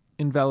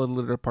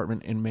 Invalidated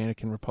Apartment, and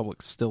Mannequin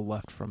Republic still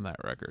left from that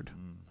record.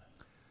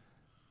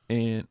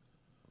 And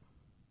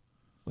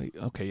wait,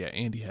 okay, yeah,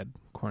 Andy had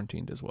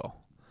Quarantined as well.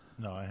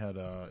 No, I had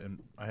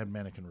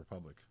Mannequin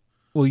Republic.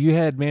 Well, you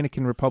had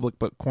Mannequin Republic,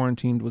 but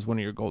Quarantined was one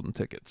of your golden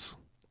tickets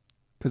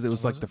because it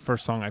was like the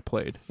first song I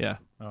played. Yeah.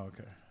 Oh,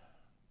 okay.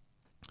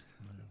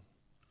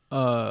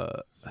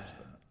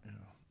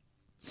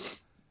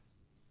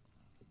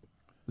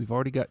 We've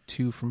already got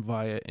 2 from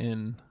Via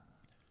in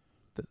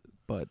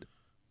But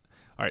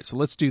all right, so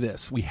let's do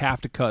this. We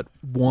have to cut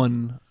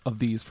one of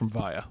these from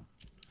Via.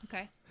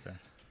 Okay.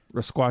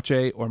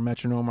 Rasquache or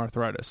Metronome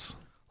Arthritis.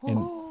 And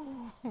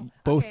Ooh,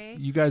 both okay.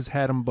 you guys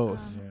had them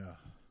both, Yeah.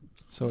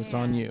 so it's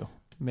on man. you.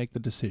 Make the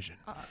decision.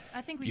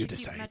 I think we You should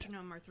decide. keep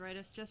Metronome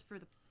Arthritis just for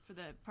the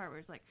part where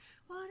it's like,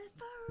 what if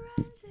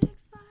forensic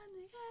find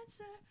the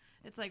answer?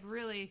 It's like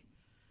really,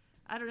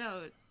 I don't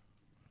know,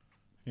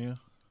 Yeah.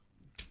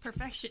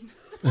 perfection.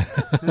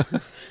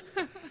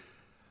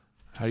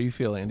 How do you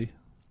feel, Andy?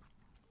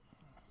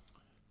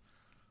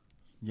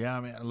 Yeah,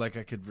 I mean, like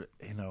I could,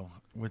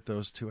 with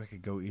those two, I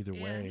could go either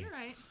Yeah, way. you're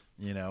right.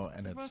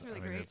 And They're it's, both really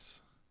I mean, great. it's,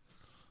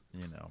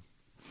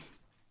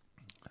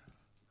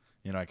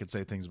 I could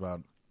say things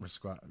about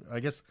I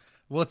guess.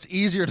 Well, it's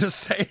easier to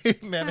say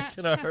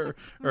mannequin or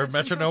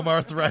metronome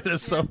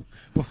arthritis, so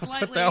we'll put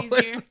Slightly that way.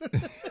 easier. All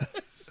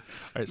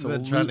right, so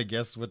Than we'll trying to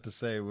guess what to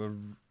say. Well,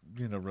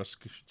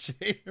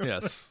 Rasquache.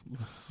 yes.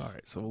 All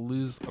right, so we'll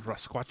lose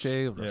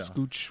Rasquache,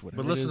 Rascuch,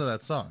 whatever. But listen it to is.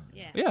 that song.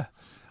 Yeah. Yeah.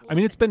 I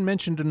mean, it's been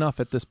mentioned enough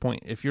at this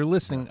point. If you're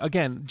listening,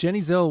 again,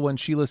 Jenny Zill, when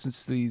she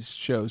listens to these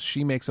shows,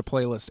 she makes a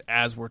playlist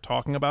as we're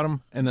talking about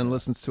them and then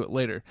listens to it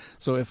later.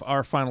 So if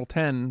our final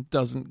 10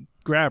 doesn't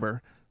grab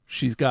her,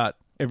 she's got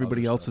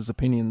everybody Other else's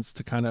opinions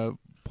to kind of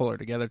pull her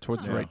together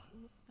towards the right.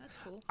 That's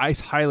cool. I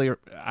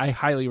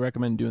highly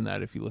recommend doing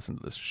that if you listen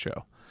to this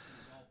show.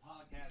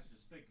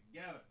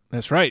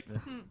 That's right.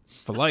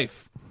 For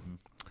life.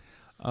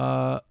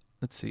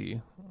 Let's see.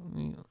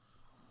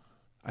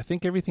 I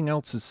think everything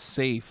else is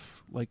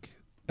safe, like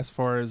as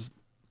far as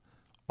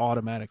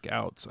automatic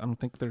outs. I don't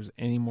think there's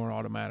any more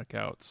automatic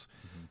outs.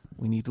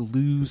 We need to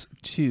lose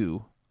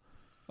 2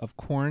 of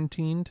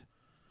Quarantined,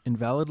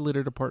 Invalid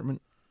Litter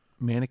Department,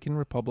 Mannequin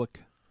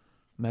Republic,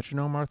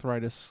 Metronome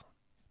Arthritis,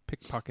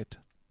 Pickpocket,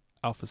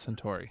 Alpha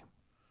Centauri.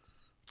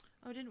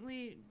 Oh, didn't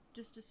we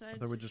just decide?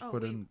 thought we just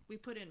put in- We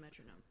put in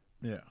Metronome.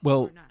 Yeah.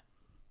 Well, Or not.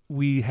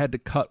 we had to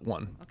cut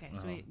one. Okay,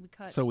 so we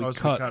cut. So we Oh,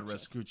 cut.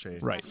 Rasquache.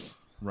 Right.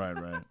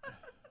 Right.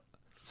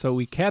 So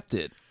we kept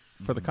it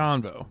for the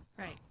convo.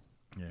 right.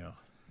 Yeah.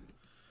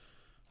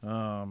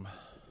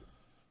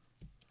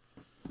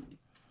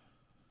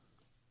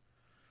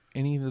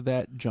 Any of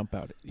that jump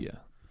out at you?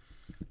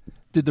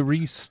 Did the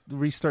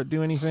restart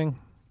do anything,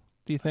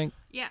 do you think?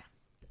 Yeah.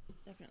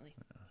 Definitely.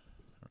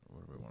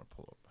 What do we want to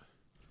pull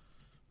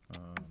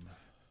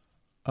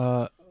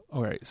up?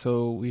 All right,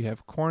 so we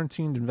have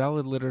Quarantined,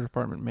 Invalid Litter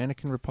Department,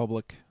 Mannequin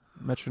Republic,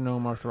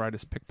 Metronome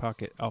Arthritis,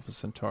 Pickpocket, Alpha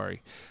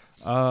Centauri.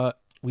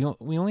 We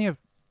only have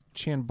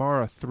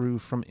Chanbara through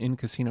from In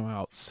Casino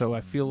Out, so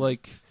I feel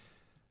like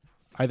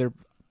either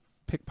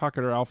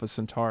Pickpocket or Alpha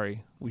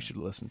Centauri we should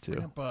listen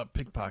Bring to. up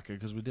Pickpocket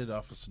because we did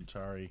Alpha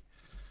Centauri,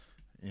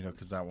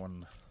 because that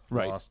one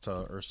Right. lost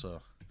to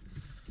Ursa.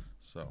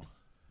 So,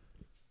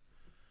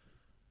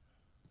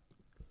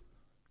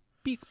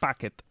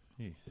 Pickpocket.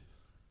 yeah.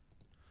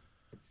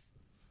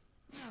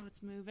 Oh,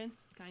 it's moving,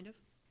 kind of.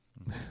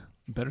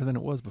 Better than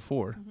it was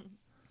before.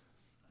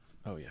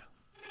 Oh, yeah.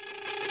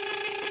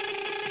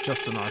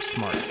 Justin R.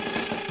 Smart.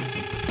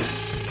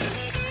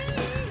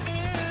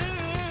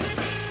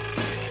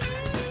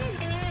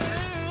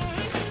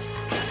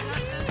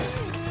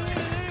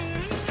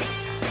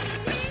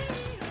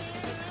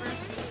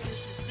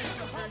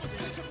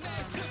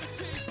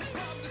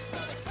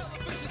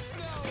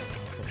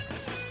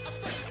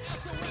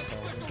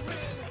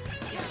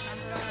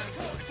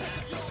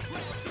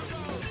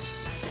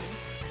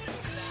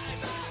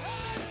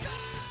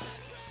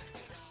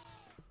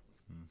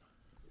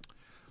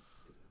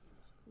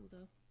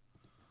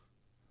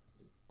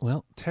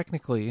 Well,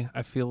 technically,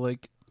 I feel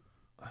like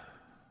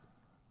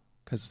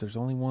because there's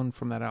only one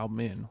from that album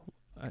in,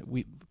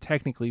 we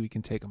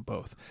can take them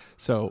both.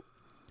 So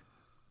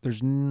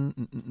there's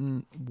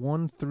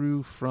one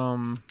through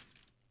from.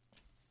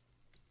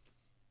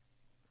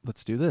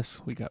 Let's do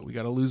this. We got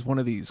to lose one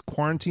of these: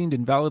 Quarantined,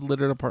 Invalid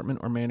Litter Department,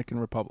 or Mannequin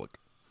Republic.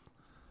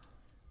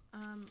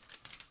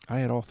 I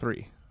had all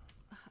 3.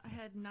 I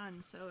had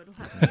none, so it'll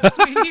have to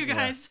be between you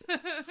guys.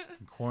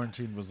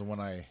 Quarantine was the one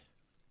I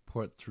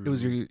put through. It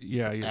was your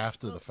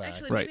after the fact.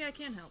 Actually, Right. maybe I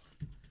can help.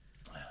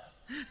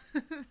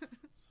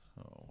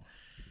 Oh.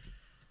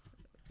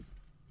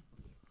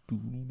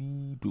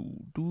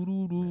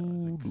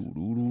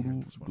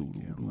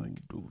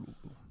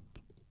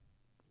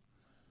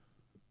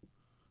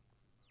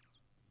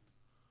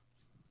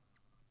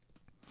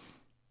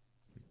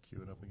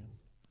 Cue it up again.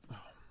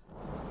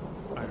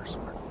 Fire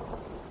Smart. Oh,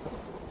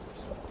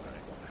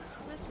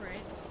 that's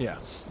right. Yeah,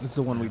 this is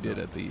the one we did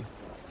at the.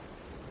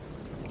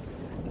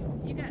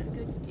 You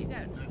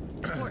got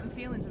important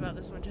feelings about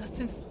this one,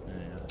 Justin.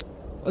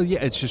 Oh yeah,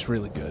 it's just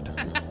really good.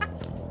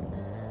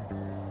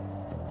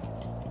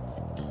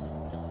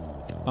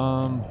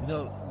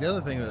 The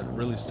other thing that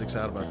really sticks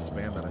out about this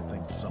band that I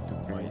think some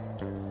people might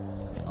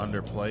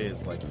underplay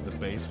is like the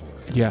bass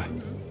work. Yeah.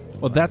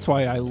 Well, that's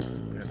why I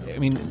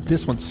mean,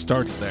 this one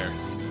starts there.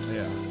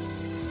 Yeah.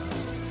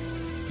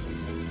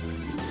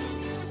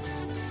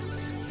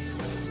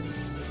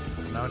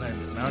 Now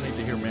I need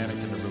to hear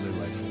Mannequin to really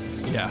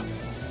like Yeah.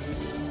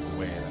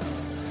 weigh it out.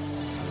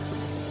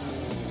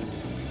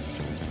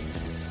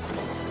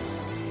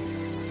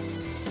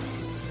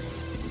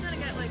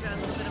 got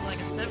a little bit of like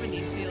a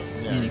 70s feel.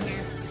 Yeah. Getting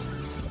there.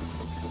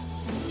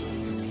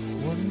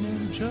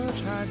 One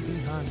judge hide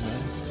behind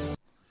masks.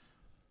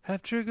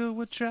 Have trigger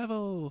would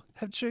travel.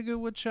 Have trigger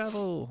would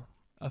travel.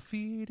 A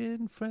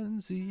feeding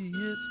frenzy,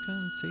 it's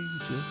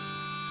contagious.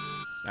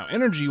 Now,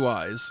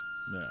 energy-wise,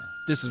 Yeah.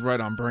 this is right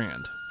on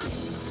brand.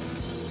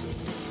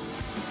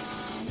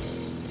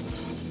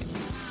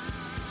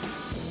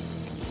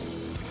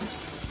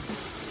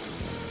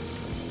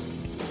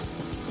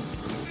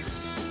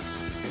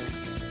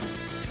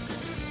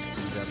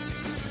 That,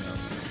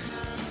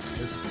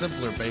 it's a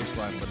simpler bass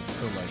line, but it's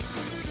still like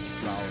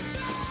solid.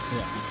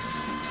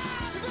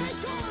 Yeah.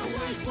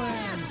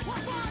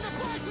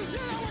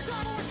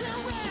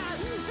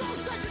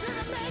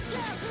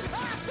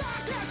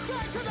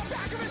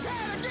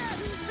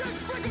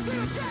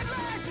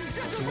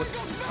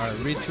 All right,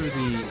 read through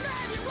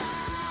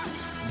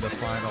the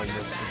final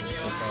list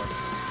so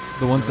far.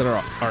 The ones that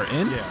are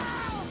in? Yeah.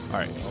 All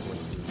right.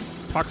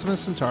 Proxima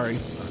Centauri,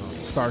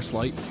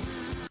 Starslight,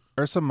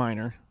 Ursa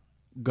Minor,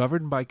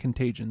 Governed by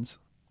Contagions,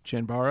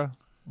 Chanbara,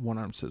 One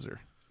Arm Scissor.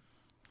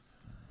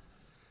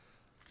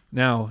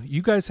 Now,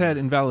 you guys had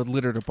Invalid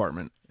Litter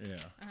Department. Yeah.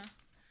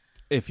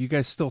 If you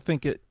guys still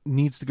think it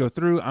needs to go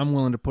through, I'm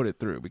willing to put it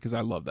through because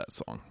I love that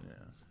song. Yeah.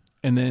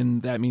 And then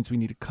that means we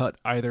need to cut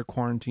either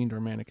Quarantined or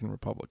Mannequin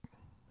Republic.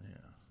 Yeah.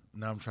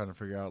 Now I'm trying to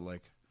figure out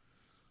like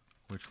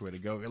which way to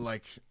go.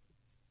 Like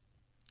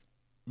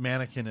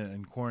Mannequin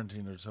and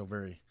Quarantine are so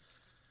very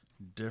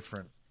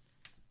different.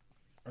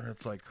 Or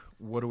it's like,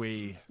 what do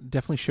we?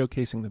 Definitely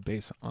showcasing the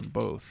bass on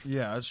both.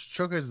 Yeah, it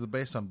showcases the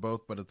bass on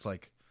both, but it's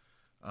like,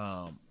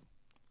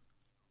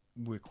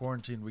 with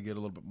Quarantine we get a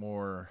little bit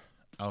more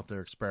out there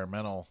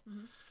experimental.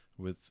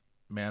 With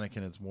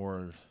Mannequin, it's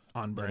more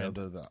On brand.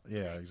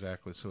 Yeah,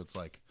 exactly. So it's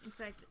like, In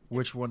fact,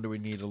 which one do we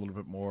need a little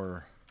bit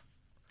more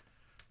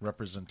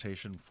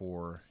representation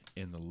for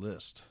in the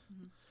list?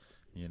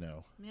 You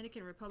know,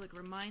 Mannequin Republic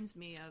reminds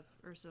me of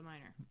Ursa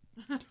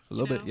Minor. A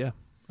little You bit, know? yeah.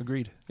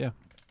 Agreed. Yeah.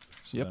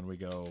 so Yep. then we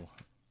go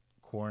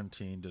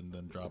Quarantined and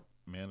then drop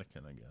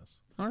Mannequin, I guess.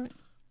 All right.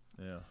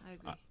 Yeah, I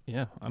agree.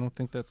 Yeah, I don't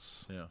think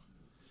that's... yeah,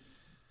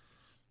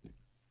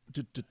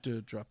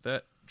 Drop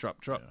that. Drop.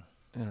 yeah.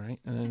 All right.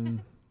 And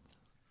then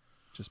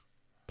just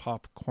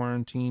pop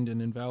Quarantined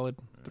and Invalid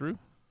through.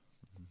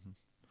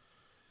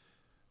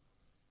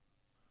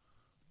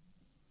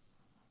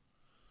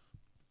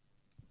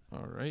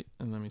 All right.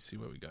 And let me see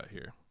what we got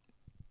here.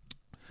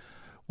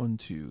 1,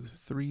 2,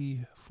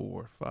 3,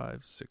 4, 5,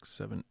 6,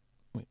 7.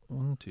 Wait,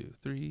 1, 2,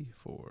 3,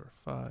 4,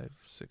 5,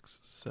 6,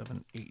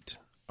 7, 8.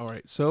 All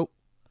right. So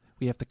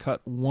we have to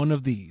cut one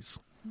of these.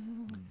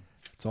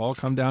 It's all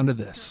come down to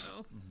this.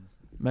 Uh-oh.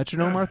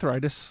 Metronome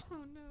Arthritis, Oh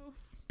no.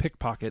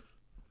 Pickpocket,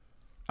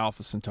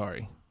 Alpha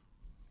Centauri.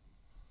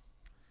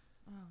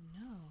 Oh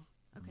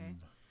no. Okay.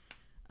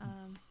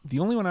 The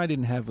only one I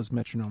didn't have was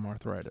Metronome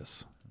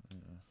Arthritis.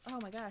 Oh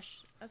my gosh.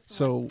 That's the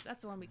So- one.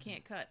 That's the one we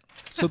can't cut.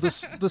 So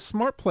the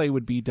smart play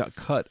would be to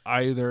cut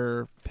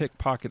either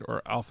Pickpocket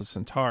or Alpha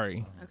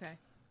Centauri Okay.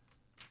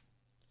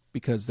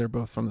 because they're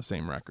both from the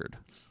same record.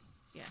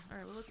 Yeah. All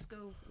right. Well, let's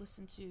go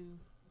listen to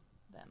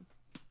them.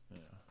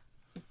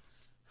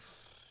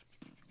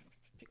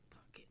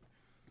 Pickpocket.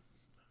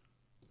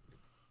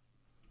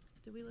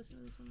 Did we listen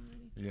to this one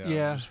already? Yeah,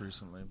 Yeah. just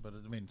recently, but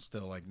I mean,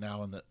 still like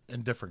now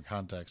in different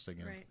context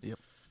again. Right. Yep.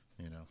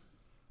 You know.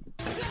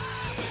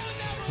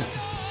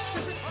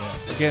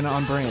 Again,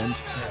 on brand.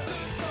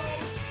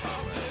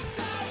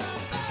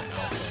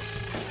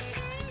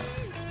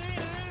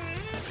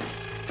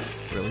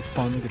 Really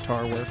fun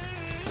guitar work.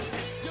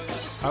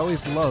 I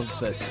always love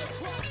that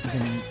you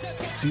can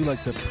do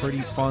like the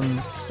pretty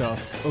fun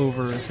stuff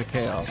over the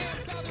chaos.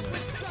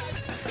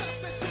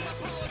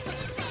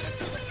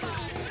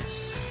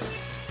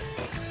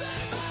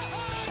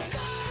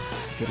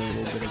 Get a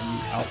little bit of the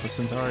Alpha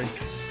Centauri.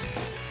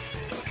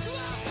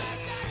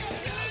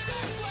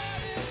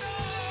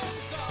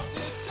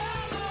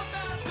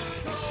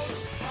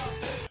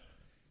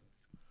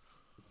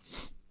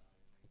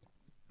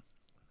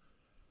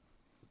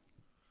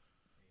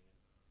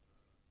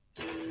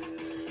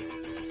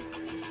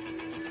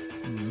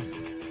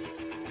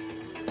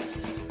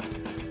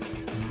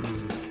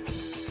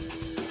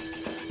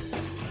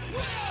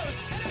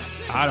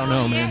 I don't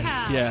know, man.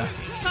 Yeah. Yeah.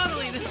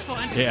 Totally this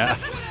one. Yeah.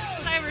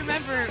 I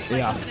remember like,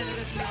 Yeah. listening to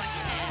this and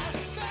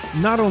being like,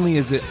 Not only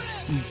is it,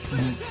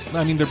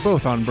 I mean, they're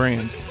both on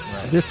brand.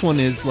 Right. This one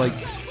is like,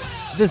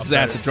 this is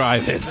at the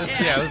drive-in.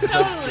 Yeah, this is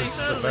Totally, the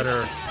totally.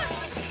 better.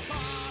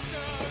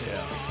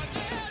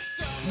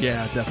 Yeah.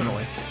 Yeah,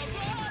 definitely.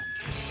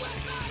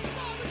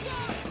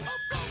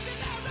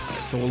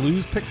 So we'll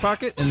lose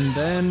Pickpocket, and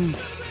then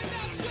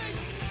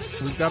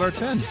we've got our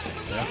 10.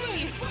 Yeah.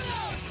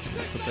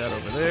 Put that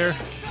over there.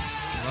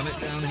 Run it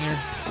down here.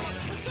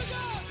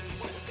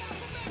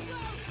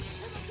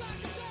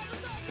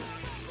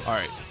 All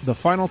right, the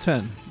final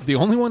 10. The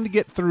only one to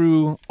get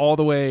through all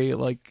the way,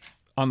 like,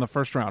 on the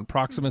first round,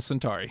 Proxima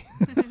Centauri.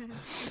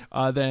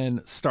 Then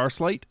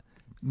Starslight,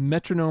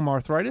 Metronome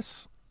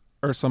Arthritis,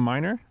 Ursa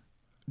Minor,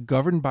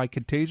 Governed by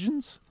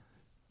Contagions,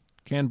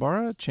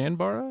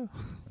 Chanbara,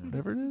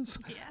 whatever it is.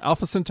 Yeah.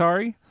 Alpha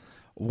Centauri,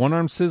 One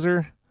Arm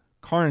Scissor,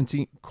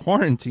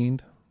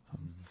 Quarantined,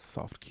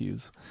 soft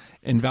cues,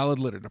 Invalid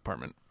Litter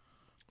Department.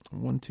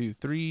 1, 2,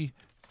 3,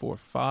 4,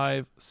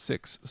 5,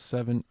 6,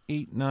 7,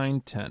 8,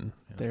 9, 10.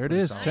 There it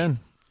pretty is, solid. 10.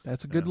 Nice.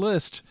 That's a good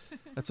list.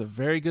 That's a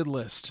very good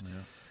list.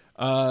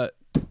 Yeah.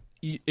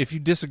 If you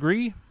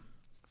disagree,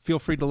 feel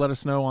free to let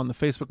us know on the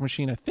Facebook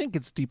machine. I think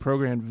it's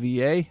Deprogrammed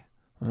VA.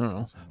 I don't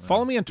know.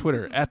 Follow me on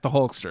Twitter at the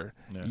Hulkster.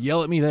 Yeah.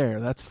 Yell at me there.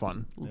 That's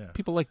fun. Yeah.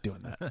 People like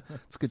doing that.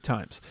 It's good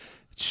times.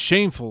 It's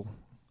shameful,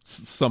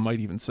 some might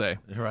even say.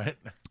 Right.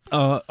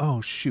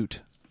 Oh,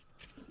 shoot.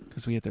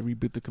 Because we have to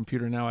reboot the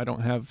computer now. I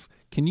don't have...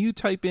 Can you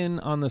type in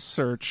on the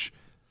search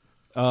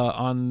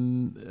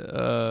on...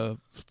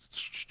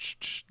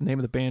 name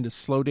of the band is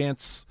Slow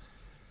Dance...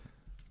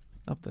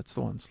 Oh, that's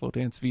the one. Slow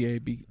Dance VA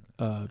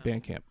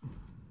Bandcamp.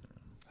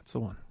 That's the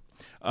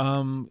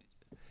one.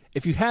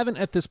 If you haven't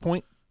at this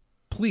point,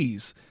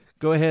 please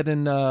go ahead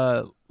and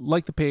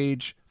like the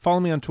page, follow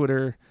me on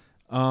Twitter,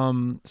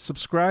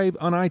 subscribe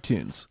on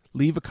iTunes,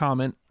 leave a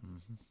comment.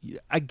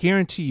 I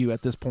guarantee you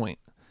at this point,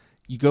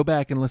 you go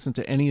back and listen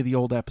to any of the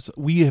old episodes.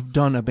 We have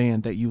done a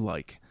band that you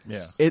like.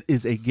 Yeah. It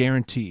is a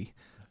guarantee.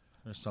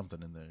 There's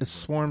something in there. It's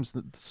Swarm's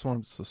the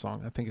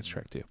song. I think it's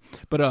track 2.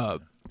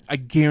 But I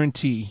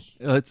guarantee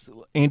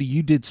Andy,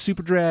 you did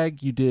Super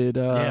Drag, you did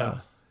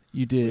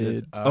you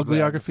did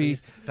Ugliography.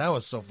 That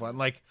was so fun.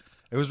 Like,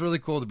 it was really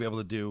cool to be able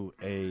to do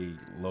a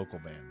local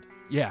band,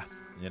 Yeah.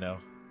 you know?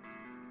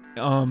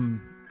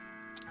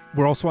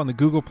 We're also on the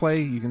Google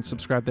Play. You can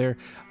subscribe there.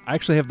 I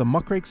actually have the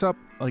Muckrakes up.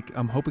 Like,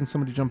 I'm hoping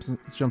somebody jumps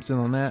in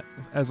on that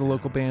as a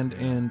local band.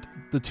 Yeah. And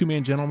the Two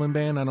Man Gentleman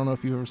Band, I don't know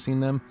if you've ever seen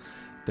them.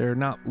 They're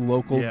not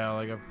local. Yeah,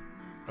 like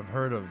I've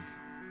heard of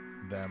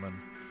them, and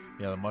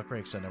yeah, the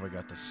Muckrakes I never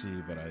got to see,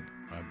 but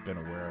I've been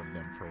aware of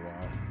them for a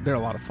while. They're a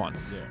lot of fun.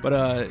 Yeah.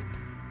 But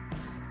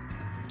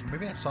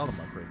Maybe I saw the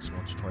Muckrakes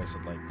once or twice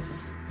at like,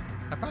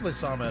 I probably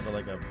saw them at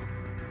like a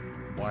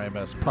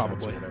YMS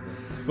Probably. or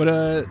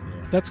whatever.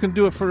 that's going to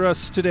do it for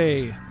us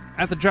today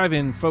at the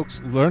Drive-In,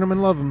 folks. Learn them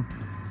and love them.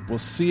 We'll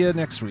see you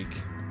next week.